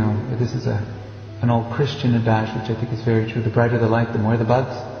say, this is an old Christian adage, which I think is very true. The brighter the light, the more the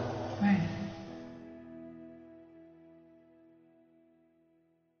bugs.